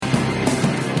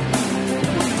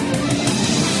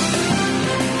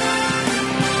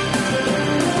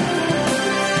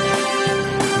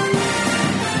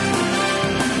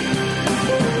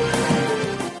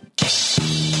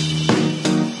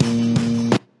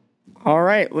All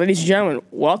right, ladies and gentlemen,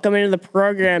 welcome into the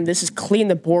program. This is Clean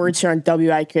the Boards here on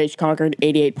WIQH Concord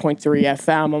 88.3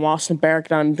 FM. I'm Austin Barrick,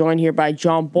 and I'm joined here by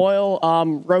John Boyle.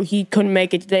 Rohit couldn't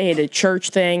make it today. He had a church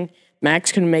thing.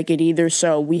 Max couldn't make it either.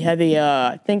 So we have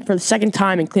I think for the second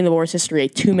time in Clean the Boards history, a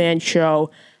two-man show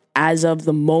as of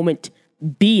the moment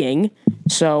being.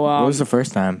 So what was the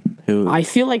first time? I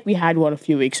feel like we had one a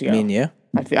few weeks ago. Me and you?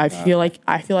 I feel like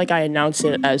I announced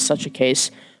it as such a case.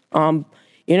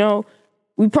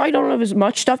 We probably don't have as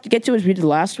much stuff to get to as we did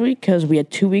last week because we had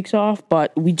 2 weeks off,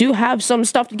 but we do have some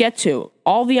stuff to get to.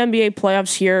 All the NBA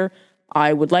playoffs here.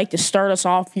 I would like to start us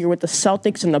off here with the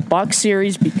Celtics and the Bucks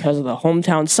series because of the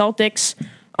hometown Celtics.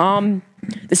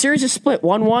 The series is split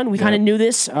 1-1. We kind of knew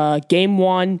this. Game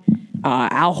one,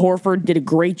 Al Horford did a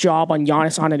great job on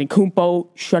Giannis Antetokounmpo,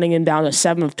 shutting him down to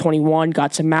 7 of 21,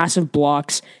 got some massive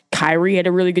blocks. Kyrie had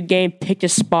a really good game, picked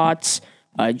his spots.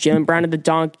 Jalen Brown had the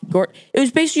dunk. It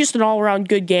was basically just an all-around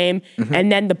good game. Mm-hmm.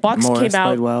 And then the Bucks Morris came out.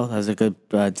 Played well. That was a good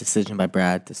decision by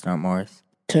Brad to start Morris.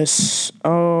 He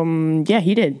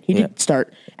did. He did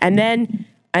start. And then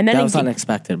that was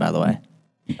unexpected, by the way.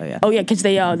 But yeah. Oh yeah, because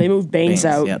they moved Baines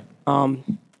out. Yep.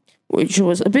 Which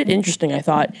was a bit interesting, I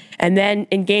thought. And then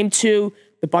in game two,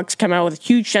 the Bucks come out with a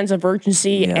huge sense of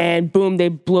urgency, and boom, they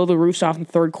blow the roofs off in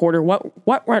the third quarter.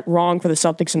 What went wrong for the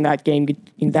Celtics in that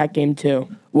game too?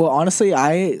 Well, honestly,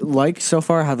 I like so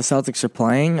far how the Celtics are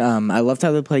playing. I loved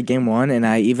how they played game one, and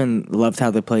I even loved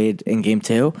how they played in game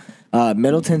two.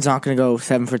 Middleton's not going to go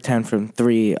 7 for 10 from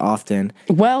three often.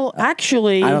 Well,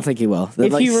 actually, I don't think he will.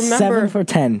 If you remember, 7 for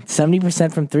 10,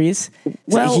 70% from threes.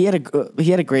 Well, so he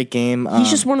had a great game. He's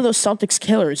just one of those Celtics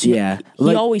killers. He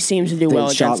always seems to do well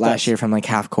against us. Shot last year from like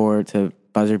half court to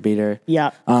buzzer beater.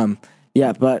 Yeah.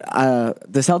 But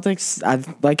the Celtics, I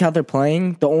like how they're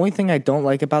playing. The only thing I don't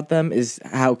like about them is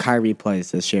how Kyrie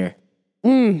plays this year.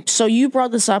 So you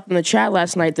brought this up in the chat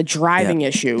last night, the driving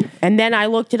issue. And then I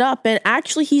looked it up, and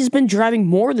actually he's been driving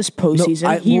more this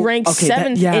postseason. He ranked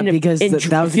seventh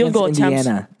in field goal attempts.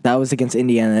 That was against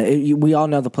Indiana. We all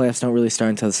know the playoffs don't really start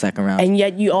until the second round. And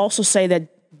yet you also say that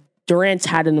Durant's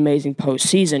had an amazing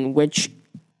postseason, which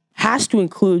has to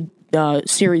include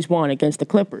Series 1 against the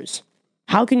Clippers.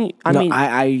 How can you?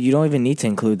 You don't even need to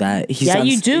include that.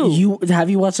 You do. Have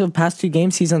you watched the past two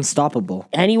games? He's unstoppable,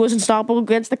 and he was unstoppable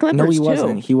against the Clippers. No, he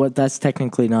wasn't. That's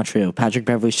technically not true. Patrick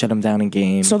Beverley shut him down in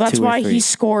game. So that's why he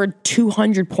scored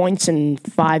 200 points in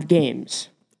 5 games.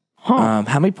 How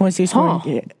many points did he score?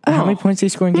 How many points did he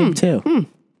score in game two?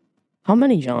 How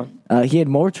many, John? He had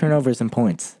more turnovers than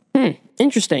points.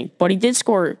 Interesting, but he did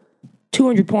score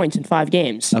 200 points in 5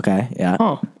 games. Okay, yeah.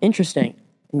 Interesting.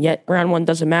 And yet round 1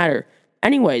 doesn't matter.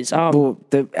 Anyways,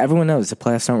 everyone knows the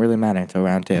playoffs don't really matter until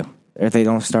round 2, or they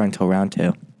don't start until round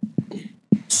 2.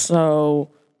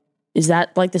 So, is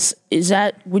that like this?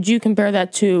 Would you compare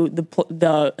that to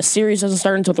the series doesn't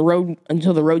start until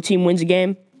the road team wins a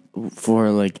game?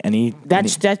 For like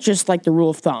that's just like the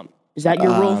rule of thumb. Is that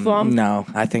your rule of thumb? No,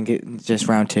 I think it just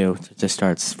round 2 just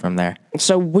starts from there.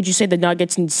 So, would you say the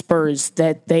Nuggets and Spurs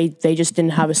that they just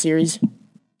didn't have a series?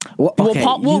 Well, okay.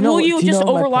 Will you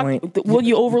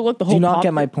overlook the whole? Do you not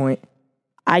get my point?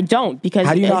 I don't, because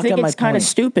I think it's kind of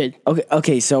stupid.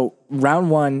 Okay. So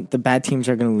round 1, the bad teams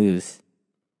are going to lose.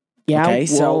 Yeah. Okay,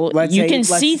 so you can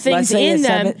see things in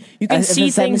them. You can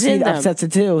see things in them. Upsets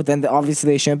it too. Then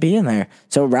obviously they shouldn't be in there.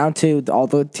 So round 2, all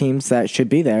the teams that should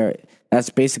be there.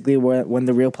 That's basically when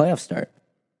the real playoffs start.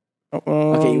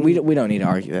 Okay, we don't need to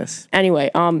argue this. Anyway,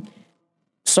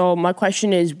 so my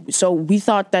question is,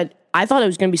 I thought it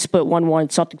was going to be split 1-1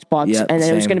 Celtics-Bucks, and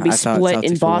then it was going to be split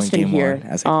in Boston here.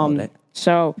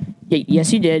 So,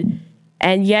 yes, you did.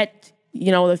 And yet,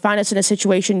 they find us in a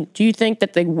situation. Do you think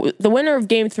that the winner of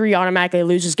Game 3 automatically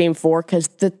loses Game 4? Because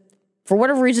for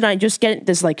whatever reason, I just get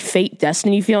this like fate,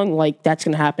 destiny feeling like that's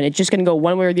going to happen. It's just going to go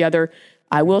one way or the other.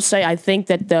 I will say I think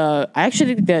that the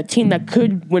team that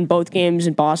could win both games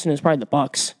in Boston is probably the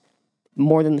Bucks,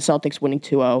 more than the Celtics winning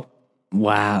 2-0.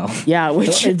 Wow. Yeah,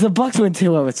 if the Bucks win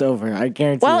 2-0, it's over. I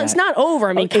guarantee. Well, it's not over.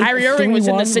 I mean, Kyrie Irving was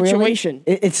in this situation.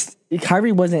 Really?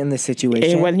 Kyrie wasn't in this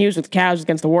situation when he was with Cavs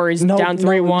against the Warriors, down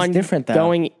 3-1, different though.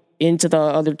 Going into the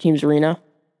other team's arena.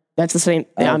 That's the same.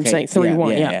 Okay. I'm saying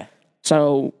 3-1. Yeah.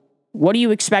 So, what do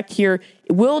you expect here?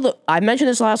 I mentioned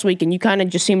this last week, and you kind of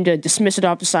just seemed to dismiss it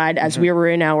off the side as we were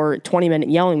in our 20-minute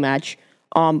yelling match.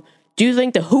 Do you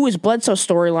think the Who is Bledsoe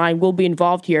storyline will be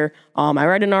involved here? I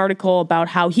read an article about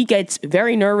how he gets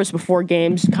very nervous before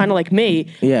games, kind of like me.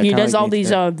 Yeah, he does all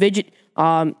these ever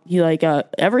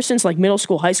since like middle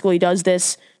school, high school, he does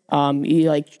this.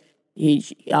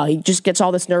 He just gets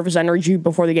all this nervous energy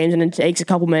before the games, and it takes a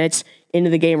couple minutes into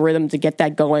the game rhythm to get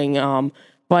that going.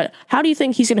 But how do you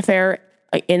think he's going to fare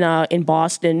in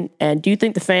Boston? And do you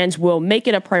think the fans will make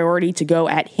it a priority to go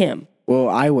at him? Well,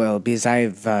 I will because I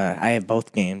have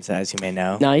both games, as you may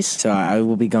know. Nice. So I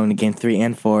will be going to game 3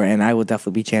 and 4, and I will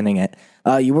definitely be chanting it.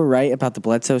 You were right about the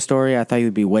Bledsoe story. I thought he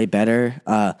would be way better.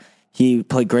 He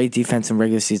played great defense in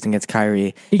regular season against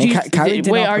Kyrie.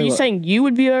 Are you saying you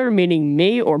would be better, meaning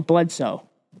me or Bledsoe?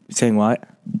 Saying what?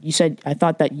 You said, I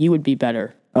thought that you would be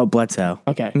better. Oh, Bledsoe.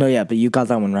 Okay. No, yeah, but you got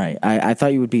that one right. I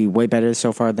thought you would be way better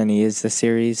so far than he is this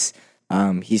series.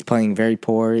 He's playing very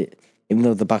poor. Even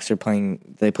though the Bucks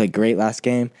they played great last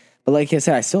game. But like I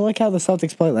said, I still like how the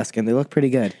Celtics played last game. They look pretty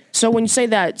good. So when you say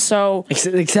that,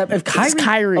 except if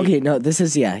Kyrie. Okay, no,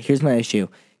 here's my issue.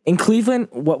 In Cleveland,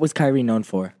 what was Kyrie known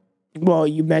for? Well,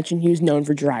 you mentioned he was known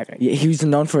for driving. Yeah, he was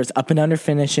known for his up and under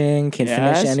finishing, can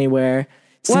finish anywhere.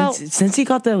 Since he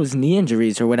got those knee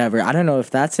injuries or whatever, I don't know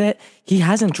if that's it. He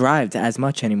hasn't drived as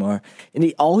much anymore,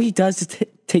 and all he does is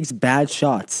takes bad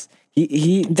shots.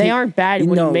 They aren't bad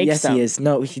when he makes them. Yes, he is.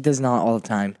 No, he does not all the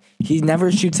time. He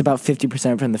never shoots about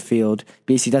 50% from the field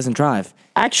because he doesn't drive.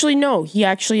 Actually, no. He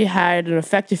actually had an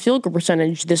effective field goal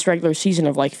percentage this regular season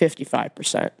of like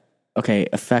 55%. Okay,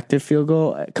 effective field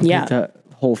goal compared to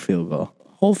whole field goal.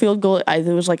 Whole field goal, it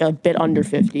was like a bit under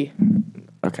 50.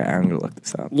 Okay, I'm gonna look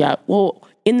this up. Yeah. Well,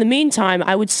 in the meantime,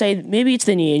 I would say maybe it's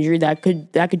the knee injury that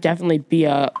could definitely be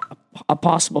a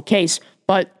possible case,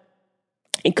 but.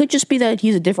 It could just be that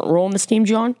he's a different role in this team,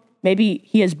 John. Maybe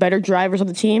he has better drivers on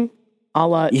the team, a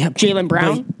la Jaylen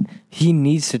Brown. He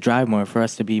needs to drive more for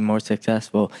us to be more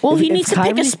successful. Well, he needs to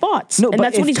pick his spots, and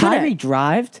that's what he's good at. If Kyrie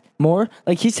drived more,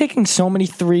 like he's taking so many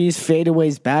threes,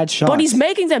 fadeaways, bad shots. But he's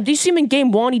making them. Do you see him in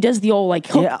game 1? He does the old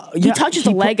hook. He touches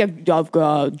the leg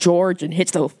of George and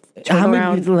hits the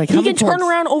turnaround. He can turn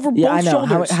around over both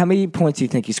shoulders. How many points do you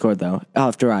think he scored though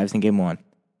off drives in game 1?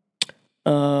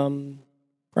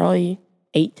 Probably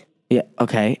 8. Yeah,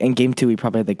 okay. In game 2, he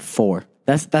probably had like 4.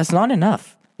 That's not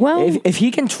enough. Well, if he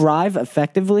can drive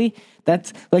effectively,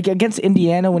 that's like against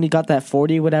Indiana when he got that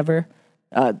 40, whatever.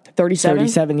 37?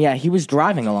 37, yeah. He was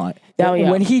driving a lot. Oh, yeah.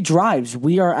 When he drives,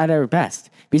 we are at our best.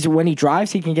 Because when he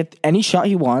drives, he can get any shot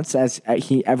he wants, as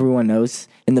everyone knows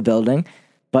in the building.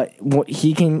 But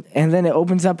he can, and then it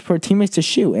opens up for teammates to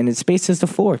shoot, and it spaces the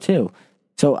floor too.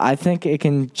 So I think it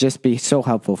can just be so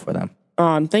helpful for them.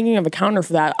 I'm thinking of a counter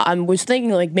for that. I was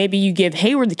thinking like maybe you give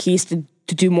Hayward the keys to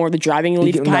do more of the driving and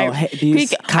leave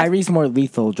Kyrie's more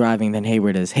lethal driving than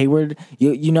Hayward is. Hayward,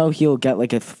 he'll get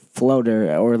like a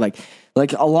floater or like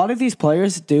a lot of these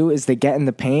players do is they get in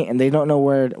the paint and they don't know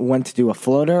when to do a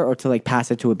floater or to like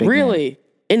pass it to a big man.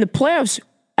 In the playoffs,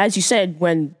 as you said,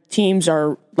 when teams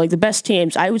are like the best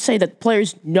teams, I would say that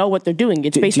players know what they're doing.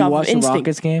 It's based off of instinct. The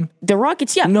Rockets game? The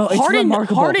Rockets, yeah. No, it's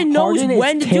remarkable. Harden knows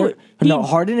when to do it.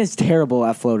 Harden is terrible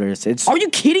at floaters. Are you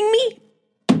kidding me?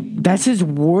 That's his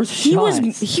worst shot.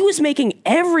 He was making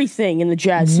everything in the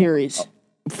Jazz series.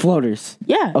 Floaters.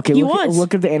 Yeah, okay,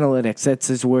 look at the analytics. That's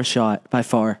his worst shot by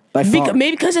far.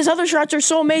 Maybe because his other shots are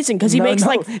so amazing because he makes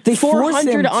like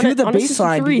 400 on the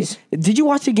baseline threes. Did you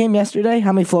watch the game yesterday?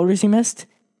 How many floaters he missed?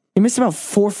 He missed about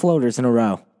 4 floaters in a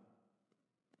row.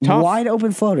 Tough. Wide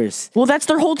open floaters. Well, that's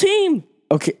their whole team.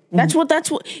 Okay. That's what.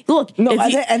 Look. No,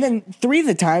 and then 3 of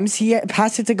the times he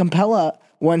passed it to Capella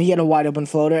when he had a wide open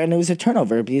floater, and it was a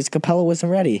turnover because Capella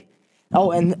wasn't ready.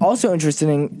 Oh, and also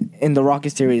interesting in the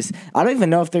Rocket series, I don't even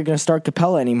know if they're going to start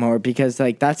Capella anymore because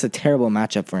that's a terrible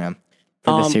matchup for him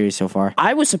for the series so far.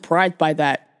 I was surprised by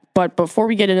that. But before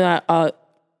we get into that,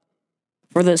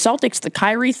 for the Celtics, the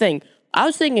Kyrie thing, I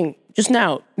was thinking just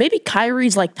now, maybe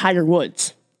Kyrie's like Tiger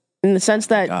Woods in the sense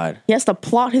that he has to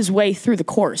plot his way through the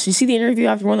course. You see the interview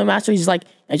after one of the Masters, he's like,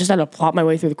 I just had to plot my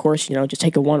way through the course, just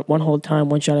take it one hole at a time,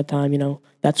 one shot at a time,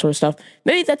 that sort of stuff.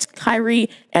 Maybe that's Kyrie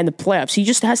and the playoffs. He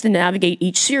just has to navigate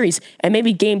each series. And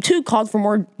maybe game 2 called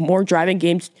for more driving.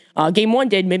 Game 1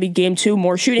 did, maybe game 2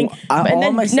 more shooting. And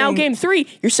then now game 3,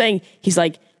 you're saying he's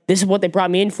like, this is what they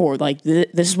brought me in for. Like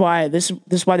this is why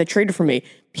they traded for me.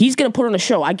 He's gonna put on a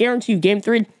show. I guarantee you, game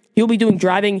 3, he'll be doing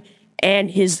driving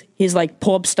and his like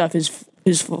pull up stuff, his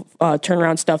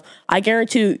turnaround stuff. I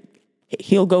guarantee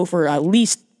he'll go for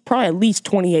probably at least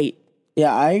 28.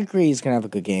 Yeah, I agree he's going to have a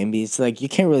good game. It's like you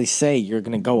can't really say you're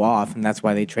going to go off, and that's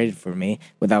why they traded for me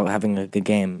without having a good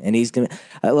game. And he's going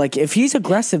to if he's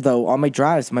aggressive though on my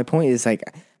drives, my point is like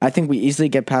I think we easily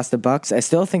get past the Bucks. I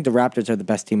still think the Raptors are the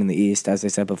best team in the East, as I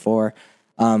said before.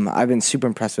 I've been super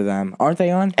impressed with them. Aren't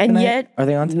they on tonight? And yet, are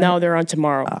they on tonight? No, they're on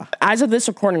tomorrow. As of this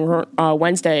recording,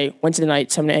 Wednesday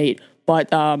night, 7 to 8.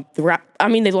 But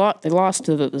they lost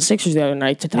to the Sixers the other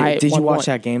night to tie it. Did you watch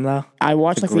that game though? I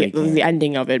watched the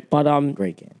ending of it, but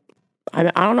great game. I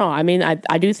don't know. I mean,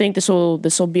 I do think this will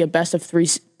be a best of three,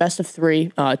 tied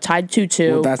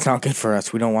 2-2. Well, that's not good for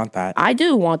us. We don't want that. I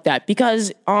do want that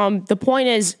because the point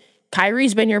is,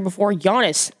 Kyrie's been here before.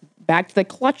 Giannis, back to the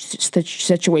clutch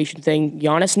situation thing.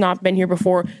 Giannis not been here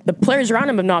before. The players around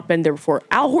him have not been there before.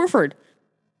 Al Horford.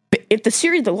 If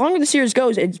the longer the series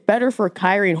goes, it's better for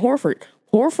Kyrie and Horford.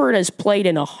 Horford has played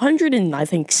in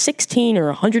 16 or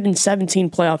 117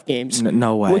 playoff games.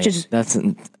 No way. Which is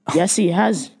yes, he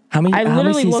has. How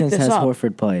many seasons has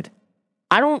Horford played?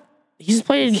 He's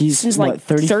played since like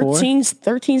 13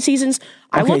 seasons.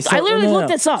 I literally looked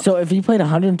this up. So if he played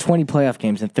 120 playoff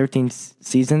games in 13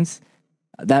 seasons,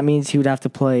 that means he would have to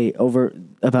play over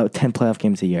about 10 playoff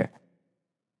games a year.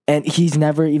 And he's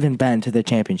never even been to the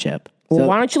championship. Well,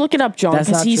 why don't you look it up, John?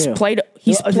 Because he's played.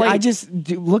 I just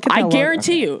look at that. I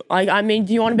guarantee you. I mean,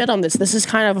 do you want to bet on this? This is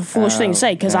kind of a foolish thing to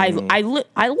say because I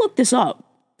looked this up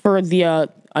for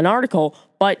an article,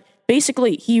 but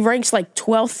basically he ranks like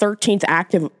 12th, 13th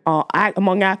active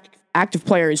among active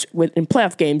players in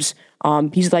playoff games.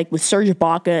 He's like with Serge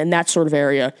Ibaka and that sort of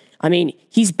area. I mean,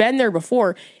 he's been there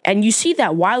before, and you see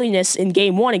that wiliness in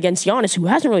Game 1 against Giannis, who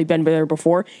hasn't really been there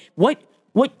before.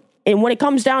 And when it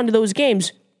comes down to those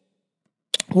games,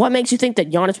 what makes you think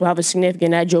that Giannis will have a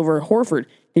significant edge over Horford?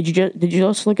 Did you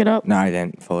just look it up? No, I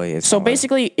didn't fully. So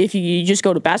basically, if you just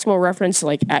go to Basketball Reference,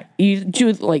 you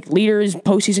do like leaders,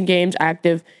 postseason games,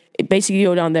 active, basically you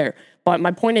go down there. But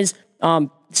my point is,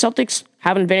 Celtics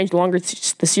have an advantage the longer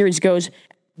the series goes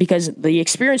because the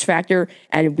experience factor,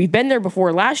 and we've been there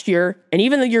before last year, and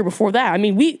even the year before that. I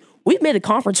mean, we've made the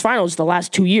conference finals the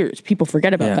last 2 years. People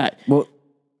forget about that. Well,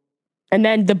 and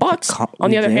then the Bucks,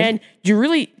 on the other hand,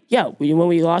 when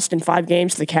we lost in 5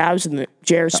 games to the Cavs and the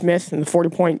J.R. Smith and the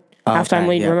 40-point halftime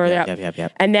lead, remember that?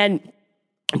 Yep. And then,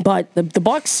 but the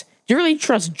Bucks, do you really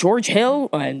trust George Hill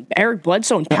and Eric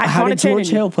Bledsoe and Pat Connaughton? How did George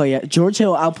Hill play? George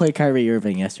Hill outplayed Kyrie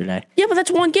Irving yesterday. Yeah, but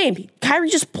that's one game. Kyrie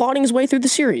just plodding his way through the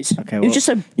series. Okay, it was just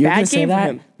a bad game for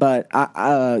him. But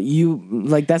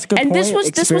that's a good point. This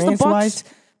was the Bucks.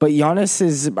 But Giannis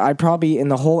is, probably in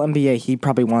the whole NBA, he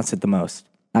probably wants it the most,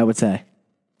 I would say.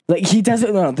 Like, he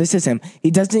doesn't, no, this is him.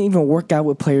 He doesn't even work out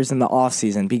with players in the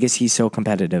offseason because he's so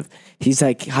competitive. He's,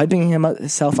 like, hyping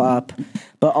himself up,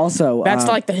 but also... That's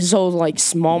like his whole, like,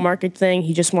 small market thing.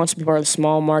 He just wants to be part of the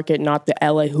small market, not the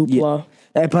LA hoopla.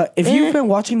 Yeah. But if you've been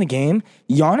watching the game,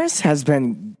 Giannis has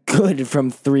been good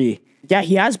from 3. Yeah,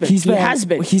 he has been.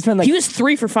 He was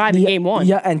 3 for 5 in Game 1.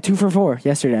 Yeah, and 2 for 4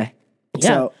 yesterday.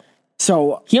 Yeah.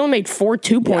 So he only made 4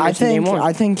 2-pointers in Game 1.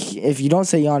 I think if you don't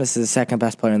say Giannis is the second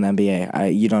best player in the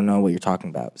NBA, you don't know what you're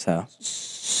talking about.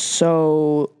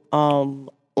 So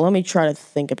let me try to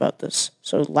think about this.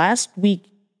 So 3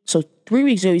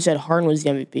 weeks ago you said Harden was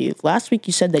the MVP. Last week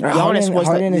you said that Giannis was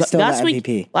Harden is still the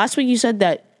MVP. Last week you said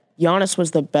that Giannis was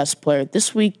the best player.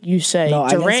 This week you say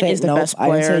Durant is the best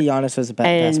player. I didn't say Giannis was the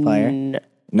best player.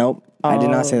 Nope, I did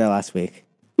not say that last week.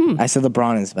 I said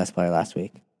LeBron is the best player last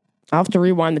week. I'll have to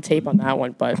rewind the tape on that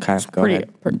one, but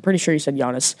pretty sure you said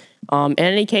Giannis. In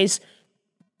any case,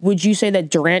 would you say that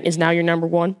Durant is now your number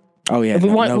one? Oh yeah,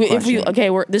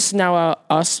 this is now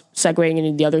us segueing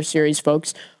into the other series,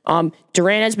 folks.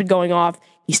 Durant has been going off.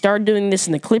 He started doing this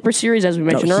in the Clipper series, as we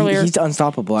mentioned earlier. He's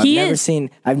unstoppable.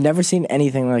 I've never seen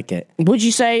anything like it. Would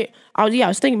you say? I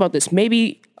was thinking about this.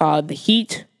 Maybe the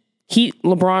Heat,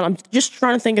 LeBron. I'm just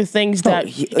trying to think of things that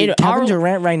Kevin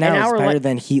Durant right now is better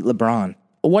than Heat LeBron.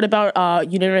 What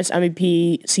about unanimous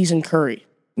MVP season Curry?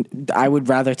 I would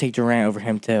rather take Durant over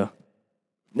him too.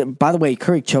 By the way,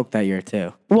 Curry choked that year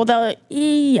too. Well,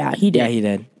 he did. Yeah, he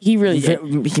did. He really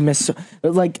did. He missed.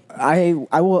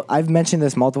 I've mentioned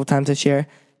this multiple times this year.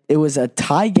 It was a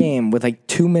tie game with like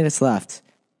 2 minutes left.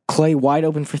 Clay wide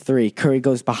open for 3. Curry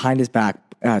goes behind his back,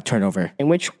 turnover.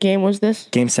 And which game was this?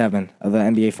 Game 7 of the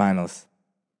NBA Finals.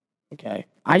 Okay.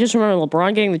 I just remember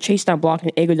LeBron getting the chase down block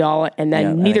in Iguodala, and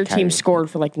then neither team scored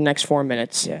for like the next 4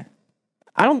 minutes. Yeah.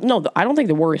 I don't know. I don't think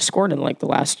the Warriors scored in like the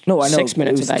last 6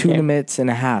 minutes of that game. It was 2 minutes and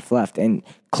a half left, and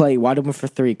Clay wide open for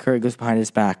 3. Curry goes behind his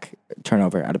back,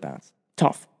 turnover, out of bounds.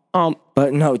 Tough.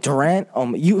 But no, Durant.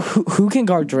 Who can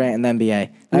guard Durant in the NBA?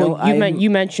 Well,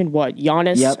 you mentioned what,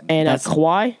 Giannis and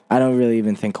Kawhi. I don't really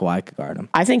even think Kawhi could guard him.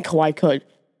 I think Kawhi could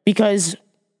because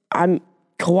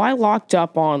Kawhi locked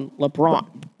up on LeBron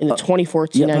in the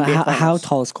 2014 NBA Finals. How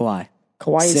tall is Kawhi?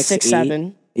 Kawhi is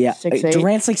 6'7". Yeah, 6'8".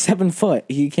 Durant's like 7 foot.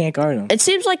 He can't guard him. It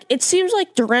seems like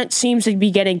Durant seems to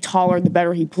be getting taller the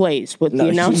better he plays. With the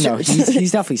announcers,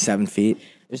 he's definitely 7 feet.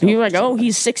 You're like,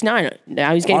 he's 6'9".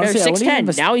 Now he's getting better.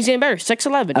 6'10". Now he's getting better.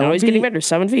 6'11". Now he's getting better.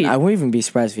 7 feet. I wouldn't even be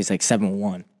surprised if he's like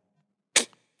 7'1".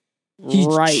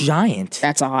 He's giant.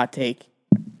 That's a hot take.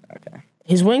 Okay.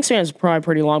 His wingspan is probably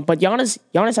pretty long, but Giannis.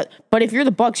 But if you're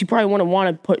the Bucks, you probably wouldn't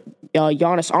want to put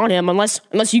Giannis on him unless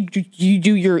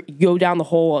you go down the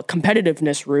whole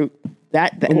competitiveness route.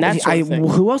 That sort of thing.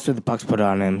 Who else would the Bucks put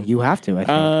on him? You have to. I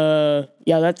think.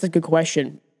 Yeah, that's a good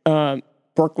question.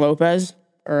 Brook Lopez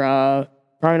or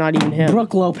probably not even him.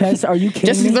 Brook Lopez? Are you kidding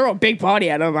Just me? throw a big body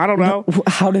at him. I don't know.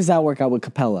 How does that work out with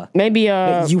Capella? Maybe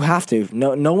you have to.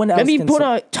 No one else. Maybe can put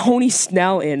a Tony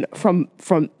Snell in from.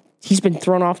 He's been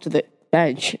thrown off to the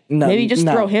bench. Maybe just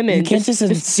throw him in. You can't just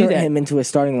insert him into a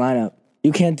starting lineup.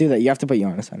 You can't do that. You have to put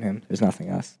Giannis on him. There's nothing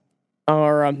else.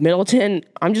 Or Middleton.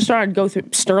 I'm just trying to go through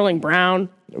Sterling Brown.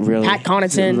 Really? Pat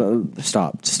Connaughton.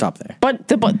 Stop there. But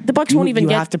the Bucks won't even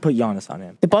get. You have to put Giannis on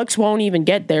him. The Bucks won't even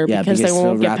get there because they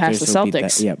won't get past the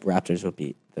Celtics. Raptors will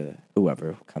beat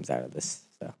whoever comes out of this.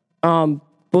 So.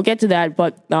 We'll get to that,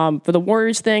 but for the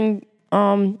Warriors thing,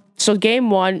 so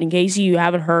game one, in case you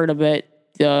haven't heard of it,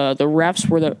 the refs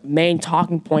were the main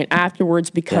talking point afterwards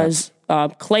because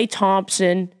Klay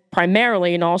Thompson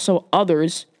primarily and also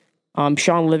others,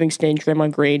 Sean Livingston,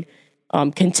 Draymond Green,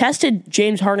 contested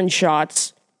James Harden's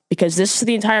shots because this is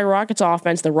the entire Rockets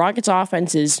offense. The Rockets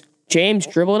offense is James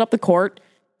dribble it up the court,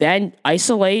 then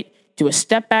isolate, do a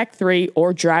step back three,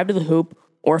 or drive to the hoop.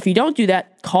 Or if you don't do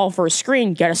that, call for a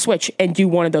screen, get a switch, and do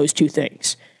one of those two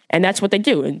things. And that's what they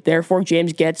do. And therefore,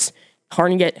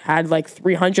 Harden had like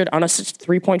 300 unassisted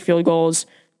 3-point field goals.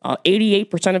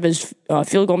 88% of his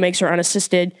field goal makes are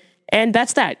unassisted. And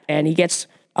that's that. And he gets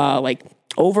I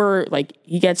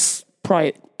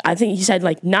think he said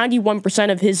like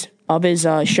 91% of his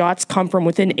shots come from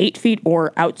within 8 feet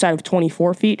or outside of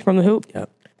 24 feet from the hoop. Yep.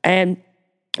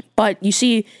 But you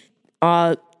see,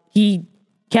 he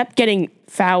kept getting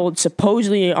fouled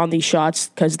supposedly on these shots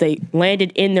because they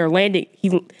landed in their landing.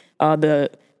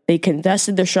 They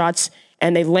contested their shots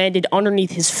and they landed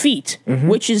underneath his feet,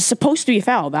 which is supposed to be a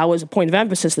foul. That was a point of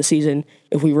emphasis this season.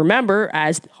 If we remember,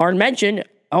 as Harden mentioned,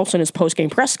 also in his post-game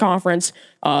press conference,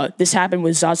 this happened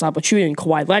with Zaza Pachulia and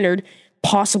Kawhi Leonard,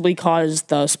 possibly caused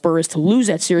the Spurs to lose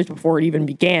that series before it even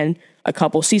began a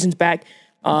couple seasons back.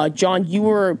 John, you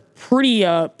were pretty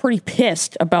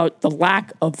pissed about the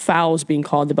lack of fouls being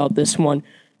called about this one,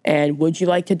 and would you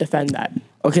like to defend that?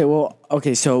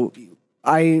 So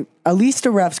at least the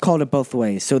refs called it both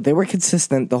ways, so they were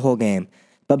consistent the whole game.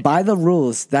 But by the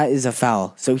rules, that is a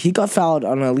foul. So he got fouled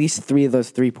on at least 3 of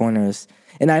those 3-pointers,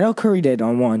 and I know Curry did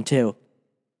on 1 too.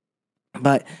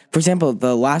 But for example,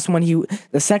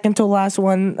 the second to last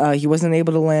one, he wasn't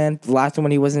able to land. The last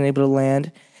one, he wasn't able to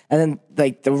land. And then,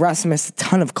 like, the refs missed a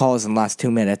ton of calls in the last 2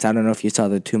 minutes. I don't know if you saw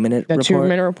the 2-minute report. The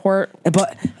 2-minute report.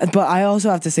 But I also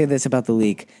have to say this about the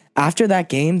league. After that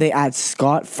game, they add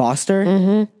Scott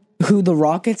Foster, who the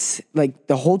Rockets, like,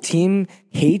 the whole team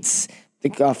hates.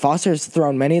 Foster has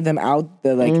thrown many of them out.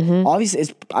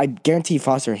 Obviously, I guarantee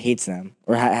Foster hates them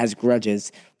or has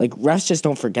grudges. Like, refs just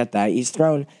don't forget that.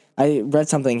 I read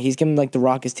something. He's given, like, the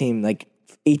Rockets team, like,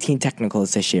 18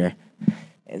 technicals this year.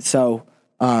 And so,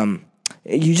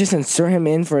 you just insert him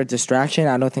in for a distraction.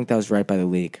 I don't think that was right by the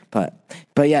league, but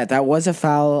yeah, that was a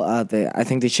foul. I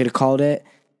think they should have called it.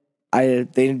 They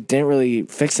didn't really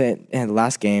fix it in the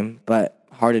last game, but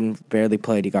Harden barely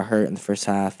played. He got hurt in the first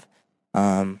half.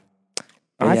 I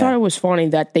thought it was funny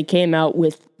that they came out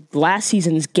with last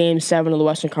season's Game 7 of the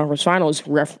Western Conference Finals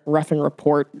ref and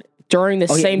report during the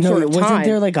same sort of time. Wasn't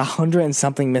there like 100 and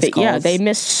something missed calls? Yeah, they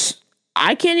missed.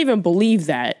 I can't even believe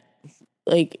that.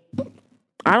 Like,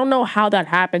 I don't know how that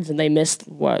happens, and they missed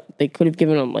what they could have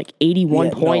given them like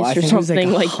 81 points or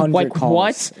something. Like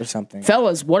what? Or something.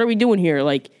 Fellas, what are we doing here?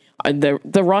 Like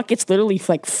the Rockets literally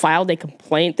like filed a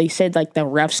complaint. They said like the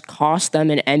refs cost them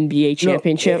an NBA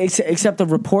championship. Except the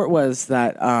report was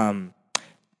that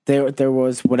there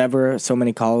was whatever so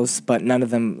many calls, but none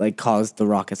of them like caused the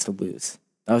Rockets to lose.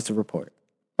 That was the report.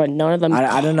 But none of them.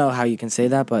 I don't know how you can say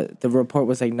that, but the report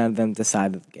was like none of them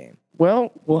decided the game.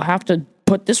 Well, we'll have to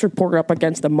put this report up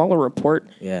against the Mueller report.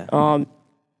 Yeah.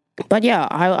 But yeah,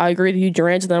 I agree with you.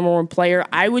 Durant's the number one player.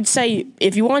 I would say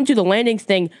if you want to do the landing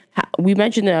thing, we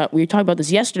mentioned that we were talking about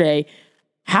this yesterday.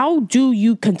 How do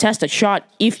you contest a shot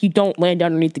if you don't land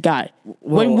underneath the guy?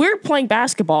 When we're playing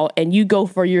basketball and you go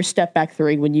for your step back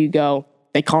three, when you go,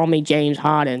 they call me James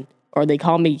Harden, or they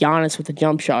call me Giannis with a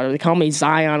jump shot, or they call me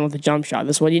Zion with a jump shot.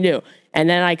 That's what you do. And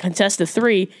then I contest the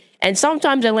three, and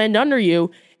sometimes I land under you,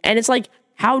 and it's like,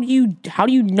 how do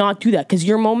you not do that? Because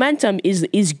your momentum is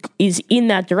in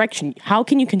that direction. How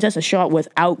can you contest a shot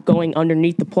without going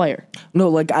underneath the player? No,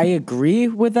 like I agree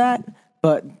with that,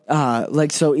 but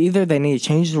so either they need to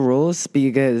change the rules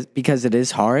because it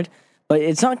is hard, but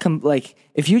it's not like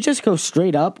if you just go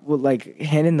straight up with like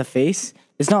hand in the face,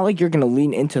 It's not like you're going to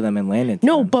lean into them and land into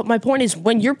them. But my point is,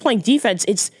 when you're playing defense,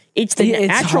 it's the It's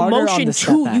natural harder on motion the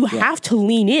step back, you have to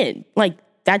lean in. Like,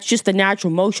 that's just the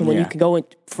natural motion when you can go in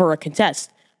for a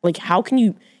contest. Like, how can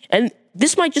you? And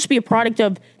this might just be a product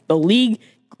of the league,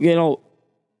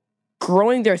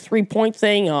 growing their 3-point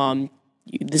thing.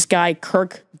 This guy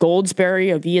Kirk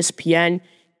Goldsberry of ESPN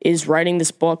is writing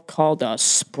this book called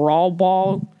Sprawl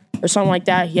Ball or something like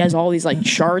that. He has all these like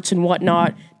charts and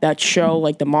whatnot that show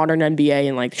like the modern NBA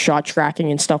and like shot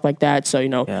tracking and stuff like that.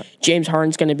 So, James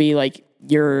Harden's going to be like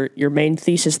your main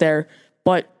thesis there.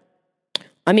 But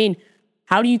I mean,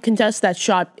 how do you contest that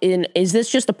shot? Is this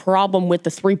just a problem with the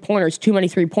 3-pointers, too many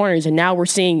 3-pointers? And now we're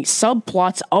seeing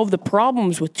subplots of the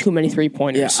problems with too many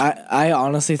 3-pointers. Yeah, I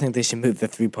honestly think they should move the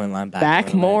 3-point line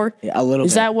back more. Yeah, a little bit.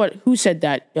 Is that who said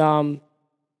that?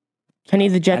 Kenny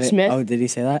the Jet Smith? Oh, did he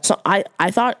say that? So I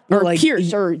thought, or like,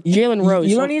 Pierce or Jalen Rose.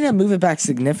 You don't need to move it back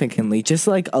significantly, just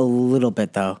like a little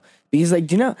bit though. Because like,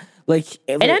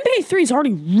 an NBA 3 is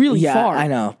already really far. I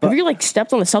know. Have you like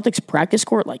stepped on the Celtics practice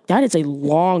court? Like, that is a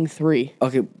long 3.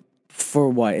 Okay, for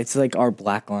what? It's like our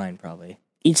black line probably.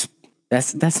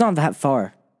 That's not that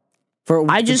far. For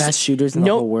the best shooters in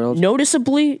the whole world.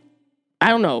 Noticeably, I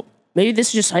don't know. Maybe this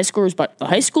is just high schoolers, but the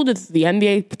high school to the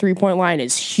NBA 3-point line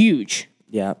is huge.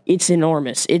 Yeah. It's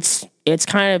enormous. It's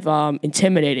kind of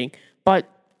intimidating. But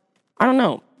I don't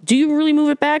know. Do you really move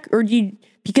it back, or do you?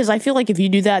 Because I feel like if you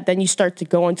do that, then you start to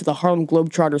go into the Harlem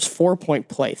Globetrotters 4-point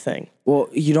play thing. Well,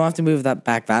 you don't have to move that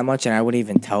back that much, and I wouldn't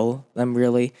even tell them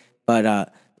really.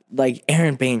 But like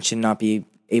Aaron Baines should not be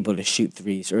able to shoot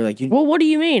threes, or like you. Well, what do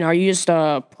you mean? Are you just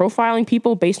profiling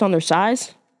people based on their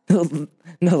size?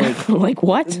 No, like like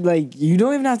what? Like you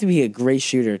don't even have to be a great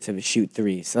shooter to shoot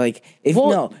threes. Like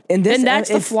then that's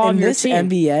the flaw of your team.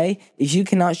 NBA, if you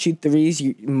cannot shoot threes,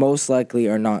 you most likely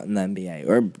are not in the NBA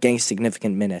or getting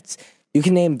significant minutes. You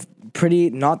can name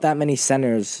not that many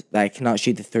centers that cannot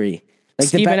shoot the 3. Like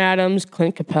Steven Adams,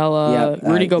 Clint Capella,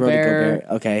 Rudy Gobert.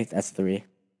 Okay, that's 3.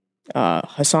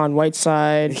 Hassan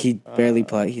Whiteside. He barely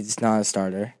play. He's not a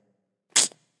starter.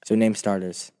 So name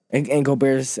starters. And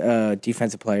Gobert's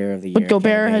defensive player of the year. But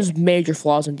Gobert has major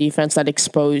flaws in defense that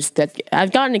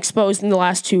I've gotten exposed in the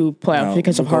last 2 playoffs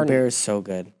because of Harden. Gobert is so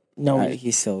good. No,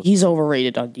 he's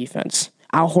overrated on defense.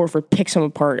 Al Horford picks him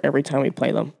apart every time we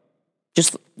play them.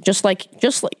 Just like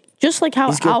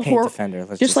how Al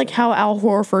Horford, how Al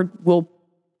Horford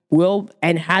will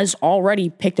and has already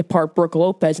picked apart Brook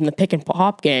Lopez in the pick and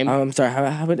pop game. I'm sorry.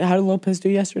 How did Lopez do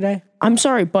yesterday? I'm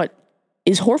sorry, but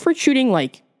is Horford shooting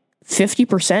like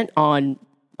 50% on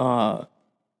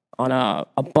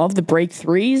above the break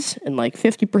threes and like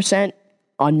 50%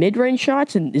 on mid range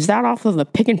shots? And is that off of the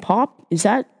pick and pop? Is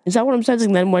that what I'm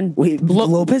sensing? Then when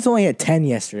Lopez only had 10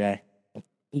 yesterday.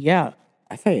 Yeah.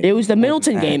 I think it was the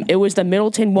Middleton game. It was the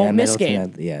Middleton won't miss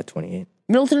game. 28.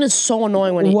 Middleton is so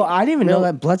annoying when I didn't even know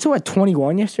that Bledsoe had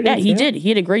 21 yesterday. Yeah, he did. He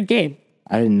had a great game.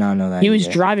 I did not know that. He was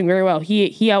driving very well.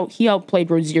 He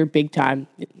outplayed Rozier big time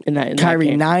in that. Kyrie,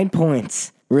 that game. 9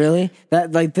 points. Really?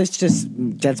 This just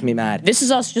gets me mad. This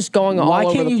is us just going all over the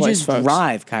place, Why can't you just folks.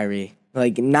 drive, Kyrie?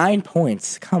 Like 9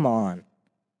 points. Come on.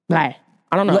 I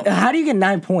don't know. How do you get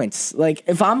 9 points? Like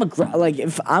if I'm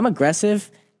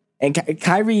aggressive, and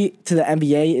Kyrie to the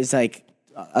NBA is like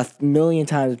a million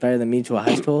times better than me to a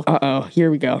high school.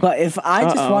 Here we go. But if I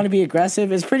just want to be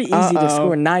aggressive, it's pretty easy to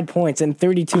score 9 points in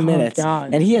 32 minutes.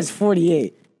 God. And he has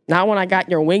 48. Not when I got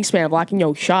your wingspan blocking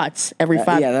your shots every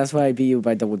 5. Yeah, that's why I beat you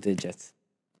by double digits.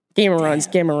 Game of runs.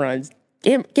 Okay.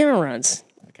 18-6,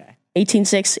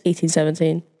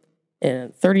 18-17,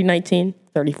 and 30-19,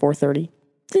 34-30.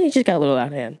 Then he just got a little out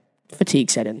of hand. Fatigue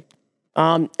set in.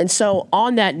 And so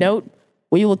on that note,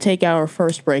 we will take our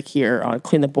first break here on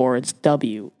Clean the Boards,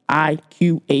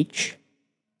 WIQH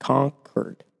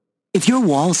Concord. If your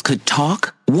walls could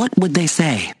talk, what would they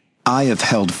say? I have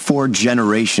held 4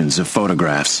 generations of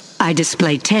photographs. I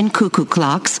display 10 cuckoo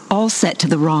clocks, all set to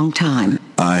the wrong time.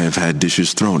 I have had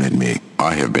dishes thrown at me.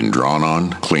 I have been drawn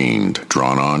on, cleaned,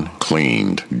 drawn on,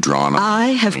 cleaned, drawn on. I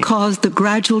have caused the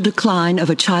gradual decline of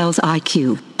a child's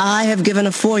IQ. I have given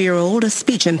a 4-year-old a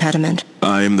speech impediment.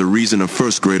 I am the reason a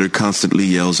first grader constantly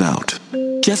yells out.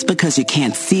 Just because you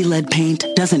can't see lead paint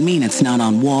doesn't mean it's not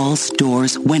on walls,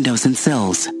 doors, windows, and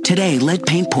sills. Today, lead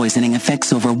paint poisoning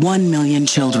affects over 1 million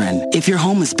children. If your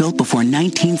home was built before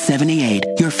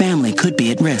 1978, your family could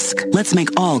be at risk. Let's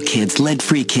make all kids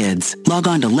lead-free kids. Log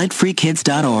on to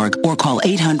leadfreekids.org or call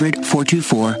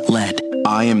 800-424-LEAD.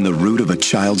 I am the root of a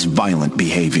child's violent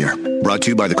behavior. Brought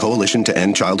to you by the Coalition to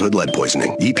End Childhood Lead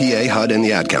Poisoning, EPA, HUD, and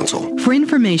the Ad Council. For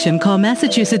information, call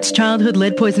Massachusetts Childhood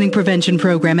Lead Poisoning Prevention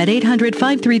Program at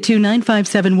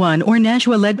 800-532-9571 or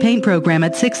Nashua Lead Paint Program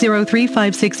at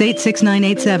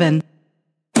 603-568-6987.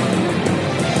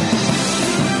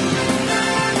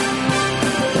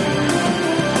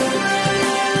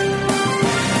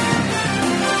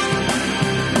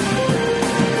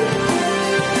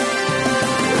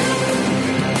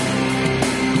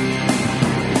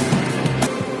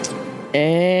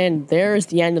 And there's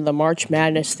the end of the March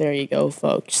Madness. There you go,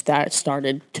 folks. That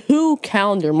started 2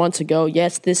 calendar months ago.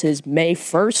 Yes, this is May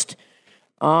 1st.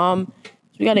 So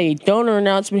we got a donor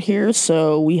announcement here.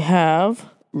 So we have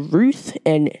Ruth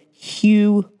and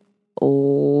Hugh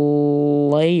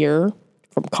Layer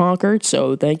from Concord.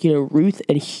 So thank you to Ruth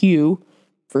and Hugh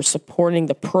for supporting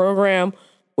the program,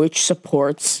 which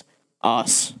supports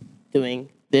us doing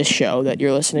this show that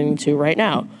you're listening to right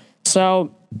now.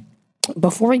 So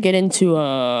before we get into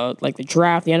like the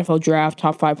draft, the NFL draft,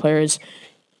 top 5 players,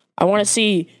 I want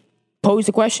to pose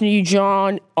the question to you,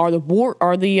 John. Are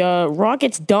the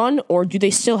Rockets done, or do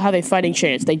they still have a fighting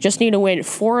chance? They just need to win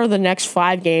 4 of the next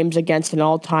 5 games against an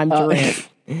all-time Durant.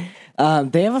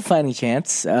 They have a fighting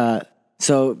chance.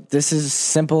 So this is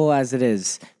simple as it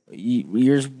is.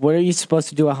 What are you supposed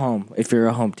to do at home if you're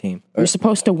a home team? You're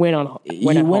supposed to win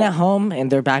at home,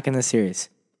 and they're back in the series.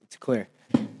 It's clear.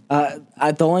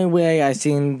 The only way I've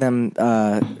seen them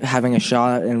having a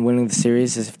shot and winning the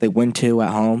series is if they win 2 at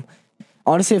home.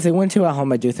 Honestly, if they win 2 at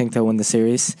home, I do think they'll win the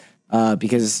series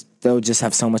because they'll just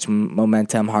have so much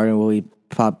momentum. Harden will be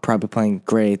probably playing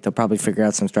great. They'll probably figure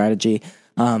out some strategy.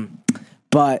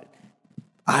 But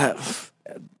if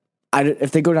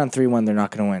they go down 3-1, they're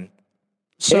not going to win.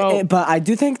 But I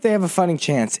do think they have a fighting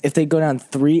chance if they go down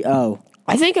 3-0.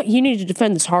 I think you need to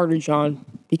defend this harder, John,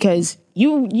 because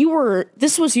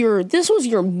this was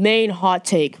your main hot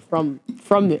take from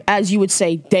as you would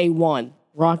say day one.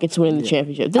 Rockets winning the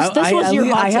championship. This was your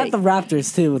hot take. I had the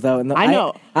Raptors too, though. I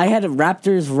know. I had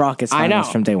Raptors Rockets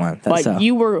finals from day one.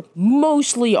 You were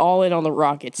mostly all in on the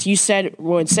Rockets. You said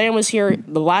when Sam was here,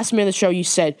 the last minute of the show, you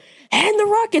said, "And the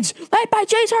Rockets, led by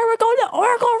James Harden, going to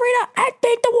Oracle Arena and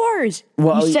beat the Warriors."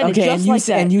 Well, you said it just like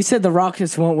that. And you said the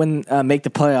Rockets won't make the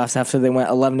playoffs after they went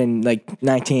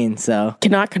 11-19. So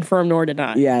cannot confirm nor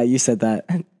deny. Yeah, you said that.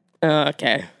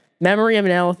 Okay, memory of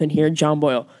an elephant here, John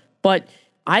Boyle. But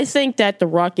I think that the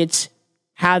Rockets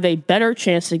have a better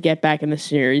chance to get back in the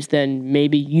series than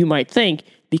maybe you might think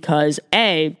because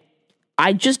I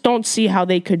just don't see how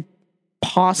they could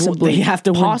possibly. They have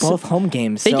to win both home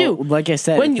games. They do. Like I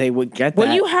said, they would get that.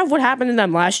 When you have what happened to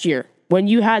them last year, when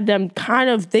you had them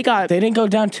they didn't go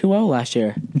down 2-0 last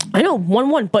year. I know,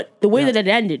 1-1, but the way that it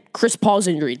ended, Chris Paul's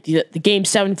injury, the Game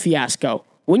 7 fiasco.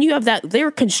 When you have that, they were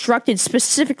constructed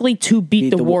specifically to beat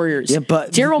the Warriors. Yeah,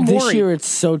 but this year it's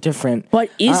so different.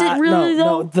 But is it really,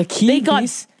 though? No, the key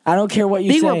piece, I don't care what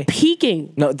you say. They were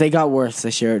peaking. No, they got worse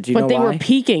this year. Do you know why? But they were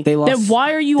peaking. Then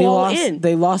why are you in?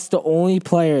 They lost the only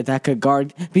player that could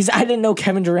guard. Because I didn't know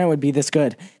Kevin Durant would be this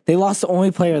good. They lost the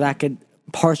only player that could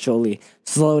partially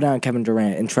slow down Kevin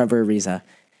Durant and Trevor Ariza.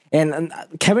 And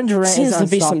Kevin Durant seems is unstoppable.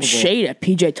 To be some shade at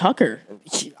PJ Tucker.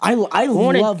 I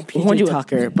love PJ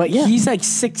Tucker, but he's like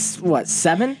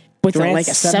 6'7"? With like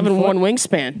a 7'1"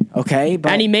 wingspan. Okay,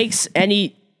 but and he makes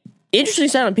interesting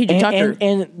sound on PJ Tucker.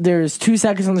 And there's 2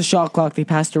 seconds on the shot clock. They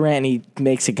pass Durant, and he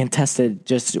makes a contested,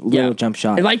 just little jump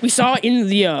shot. And like we saw in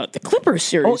the Clippers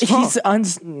series. He's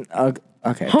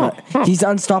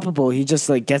unstoppable. He just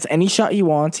gets any shot he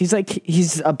wants.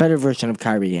 He's a better version of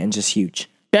Kyrie and just huge.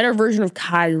 Better version of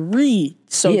Kyrie.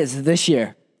 So he is this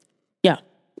year.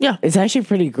 Yeah. It's actually a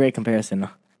pretty great comparison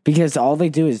because all they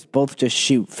do is both just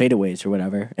shoot fadeaways or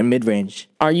whatever in mid-range.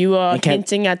 Are you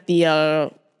hinting at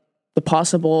the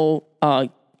possible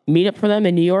meetup for them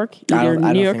in New York? Either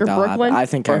New York or Brooklyn? I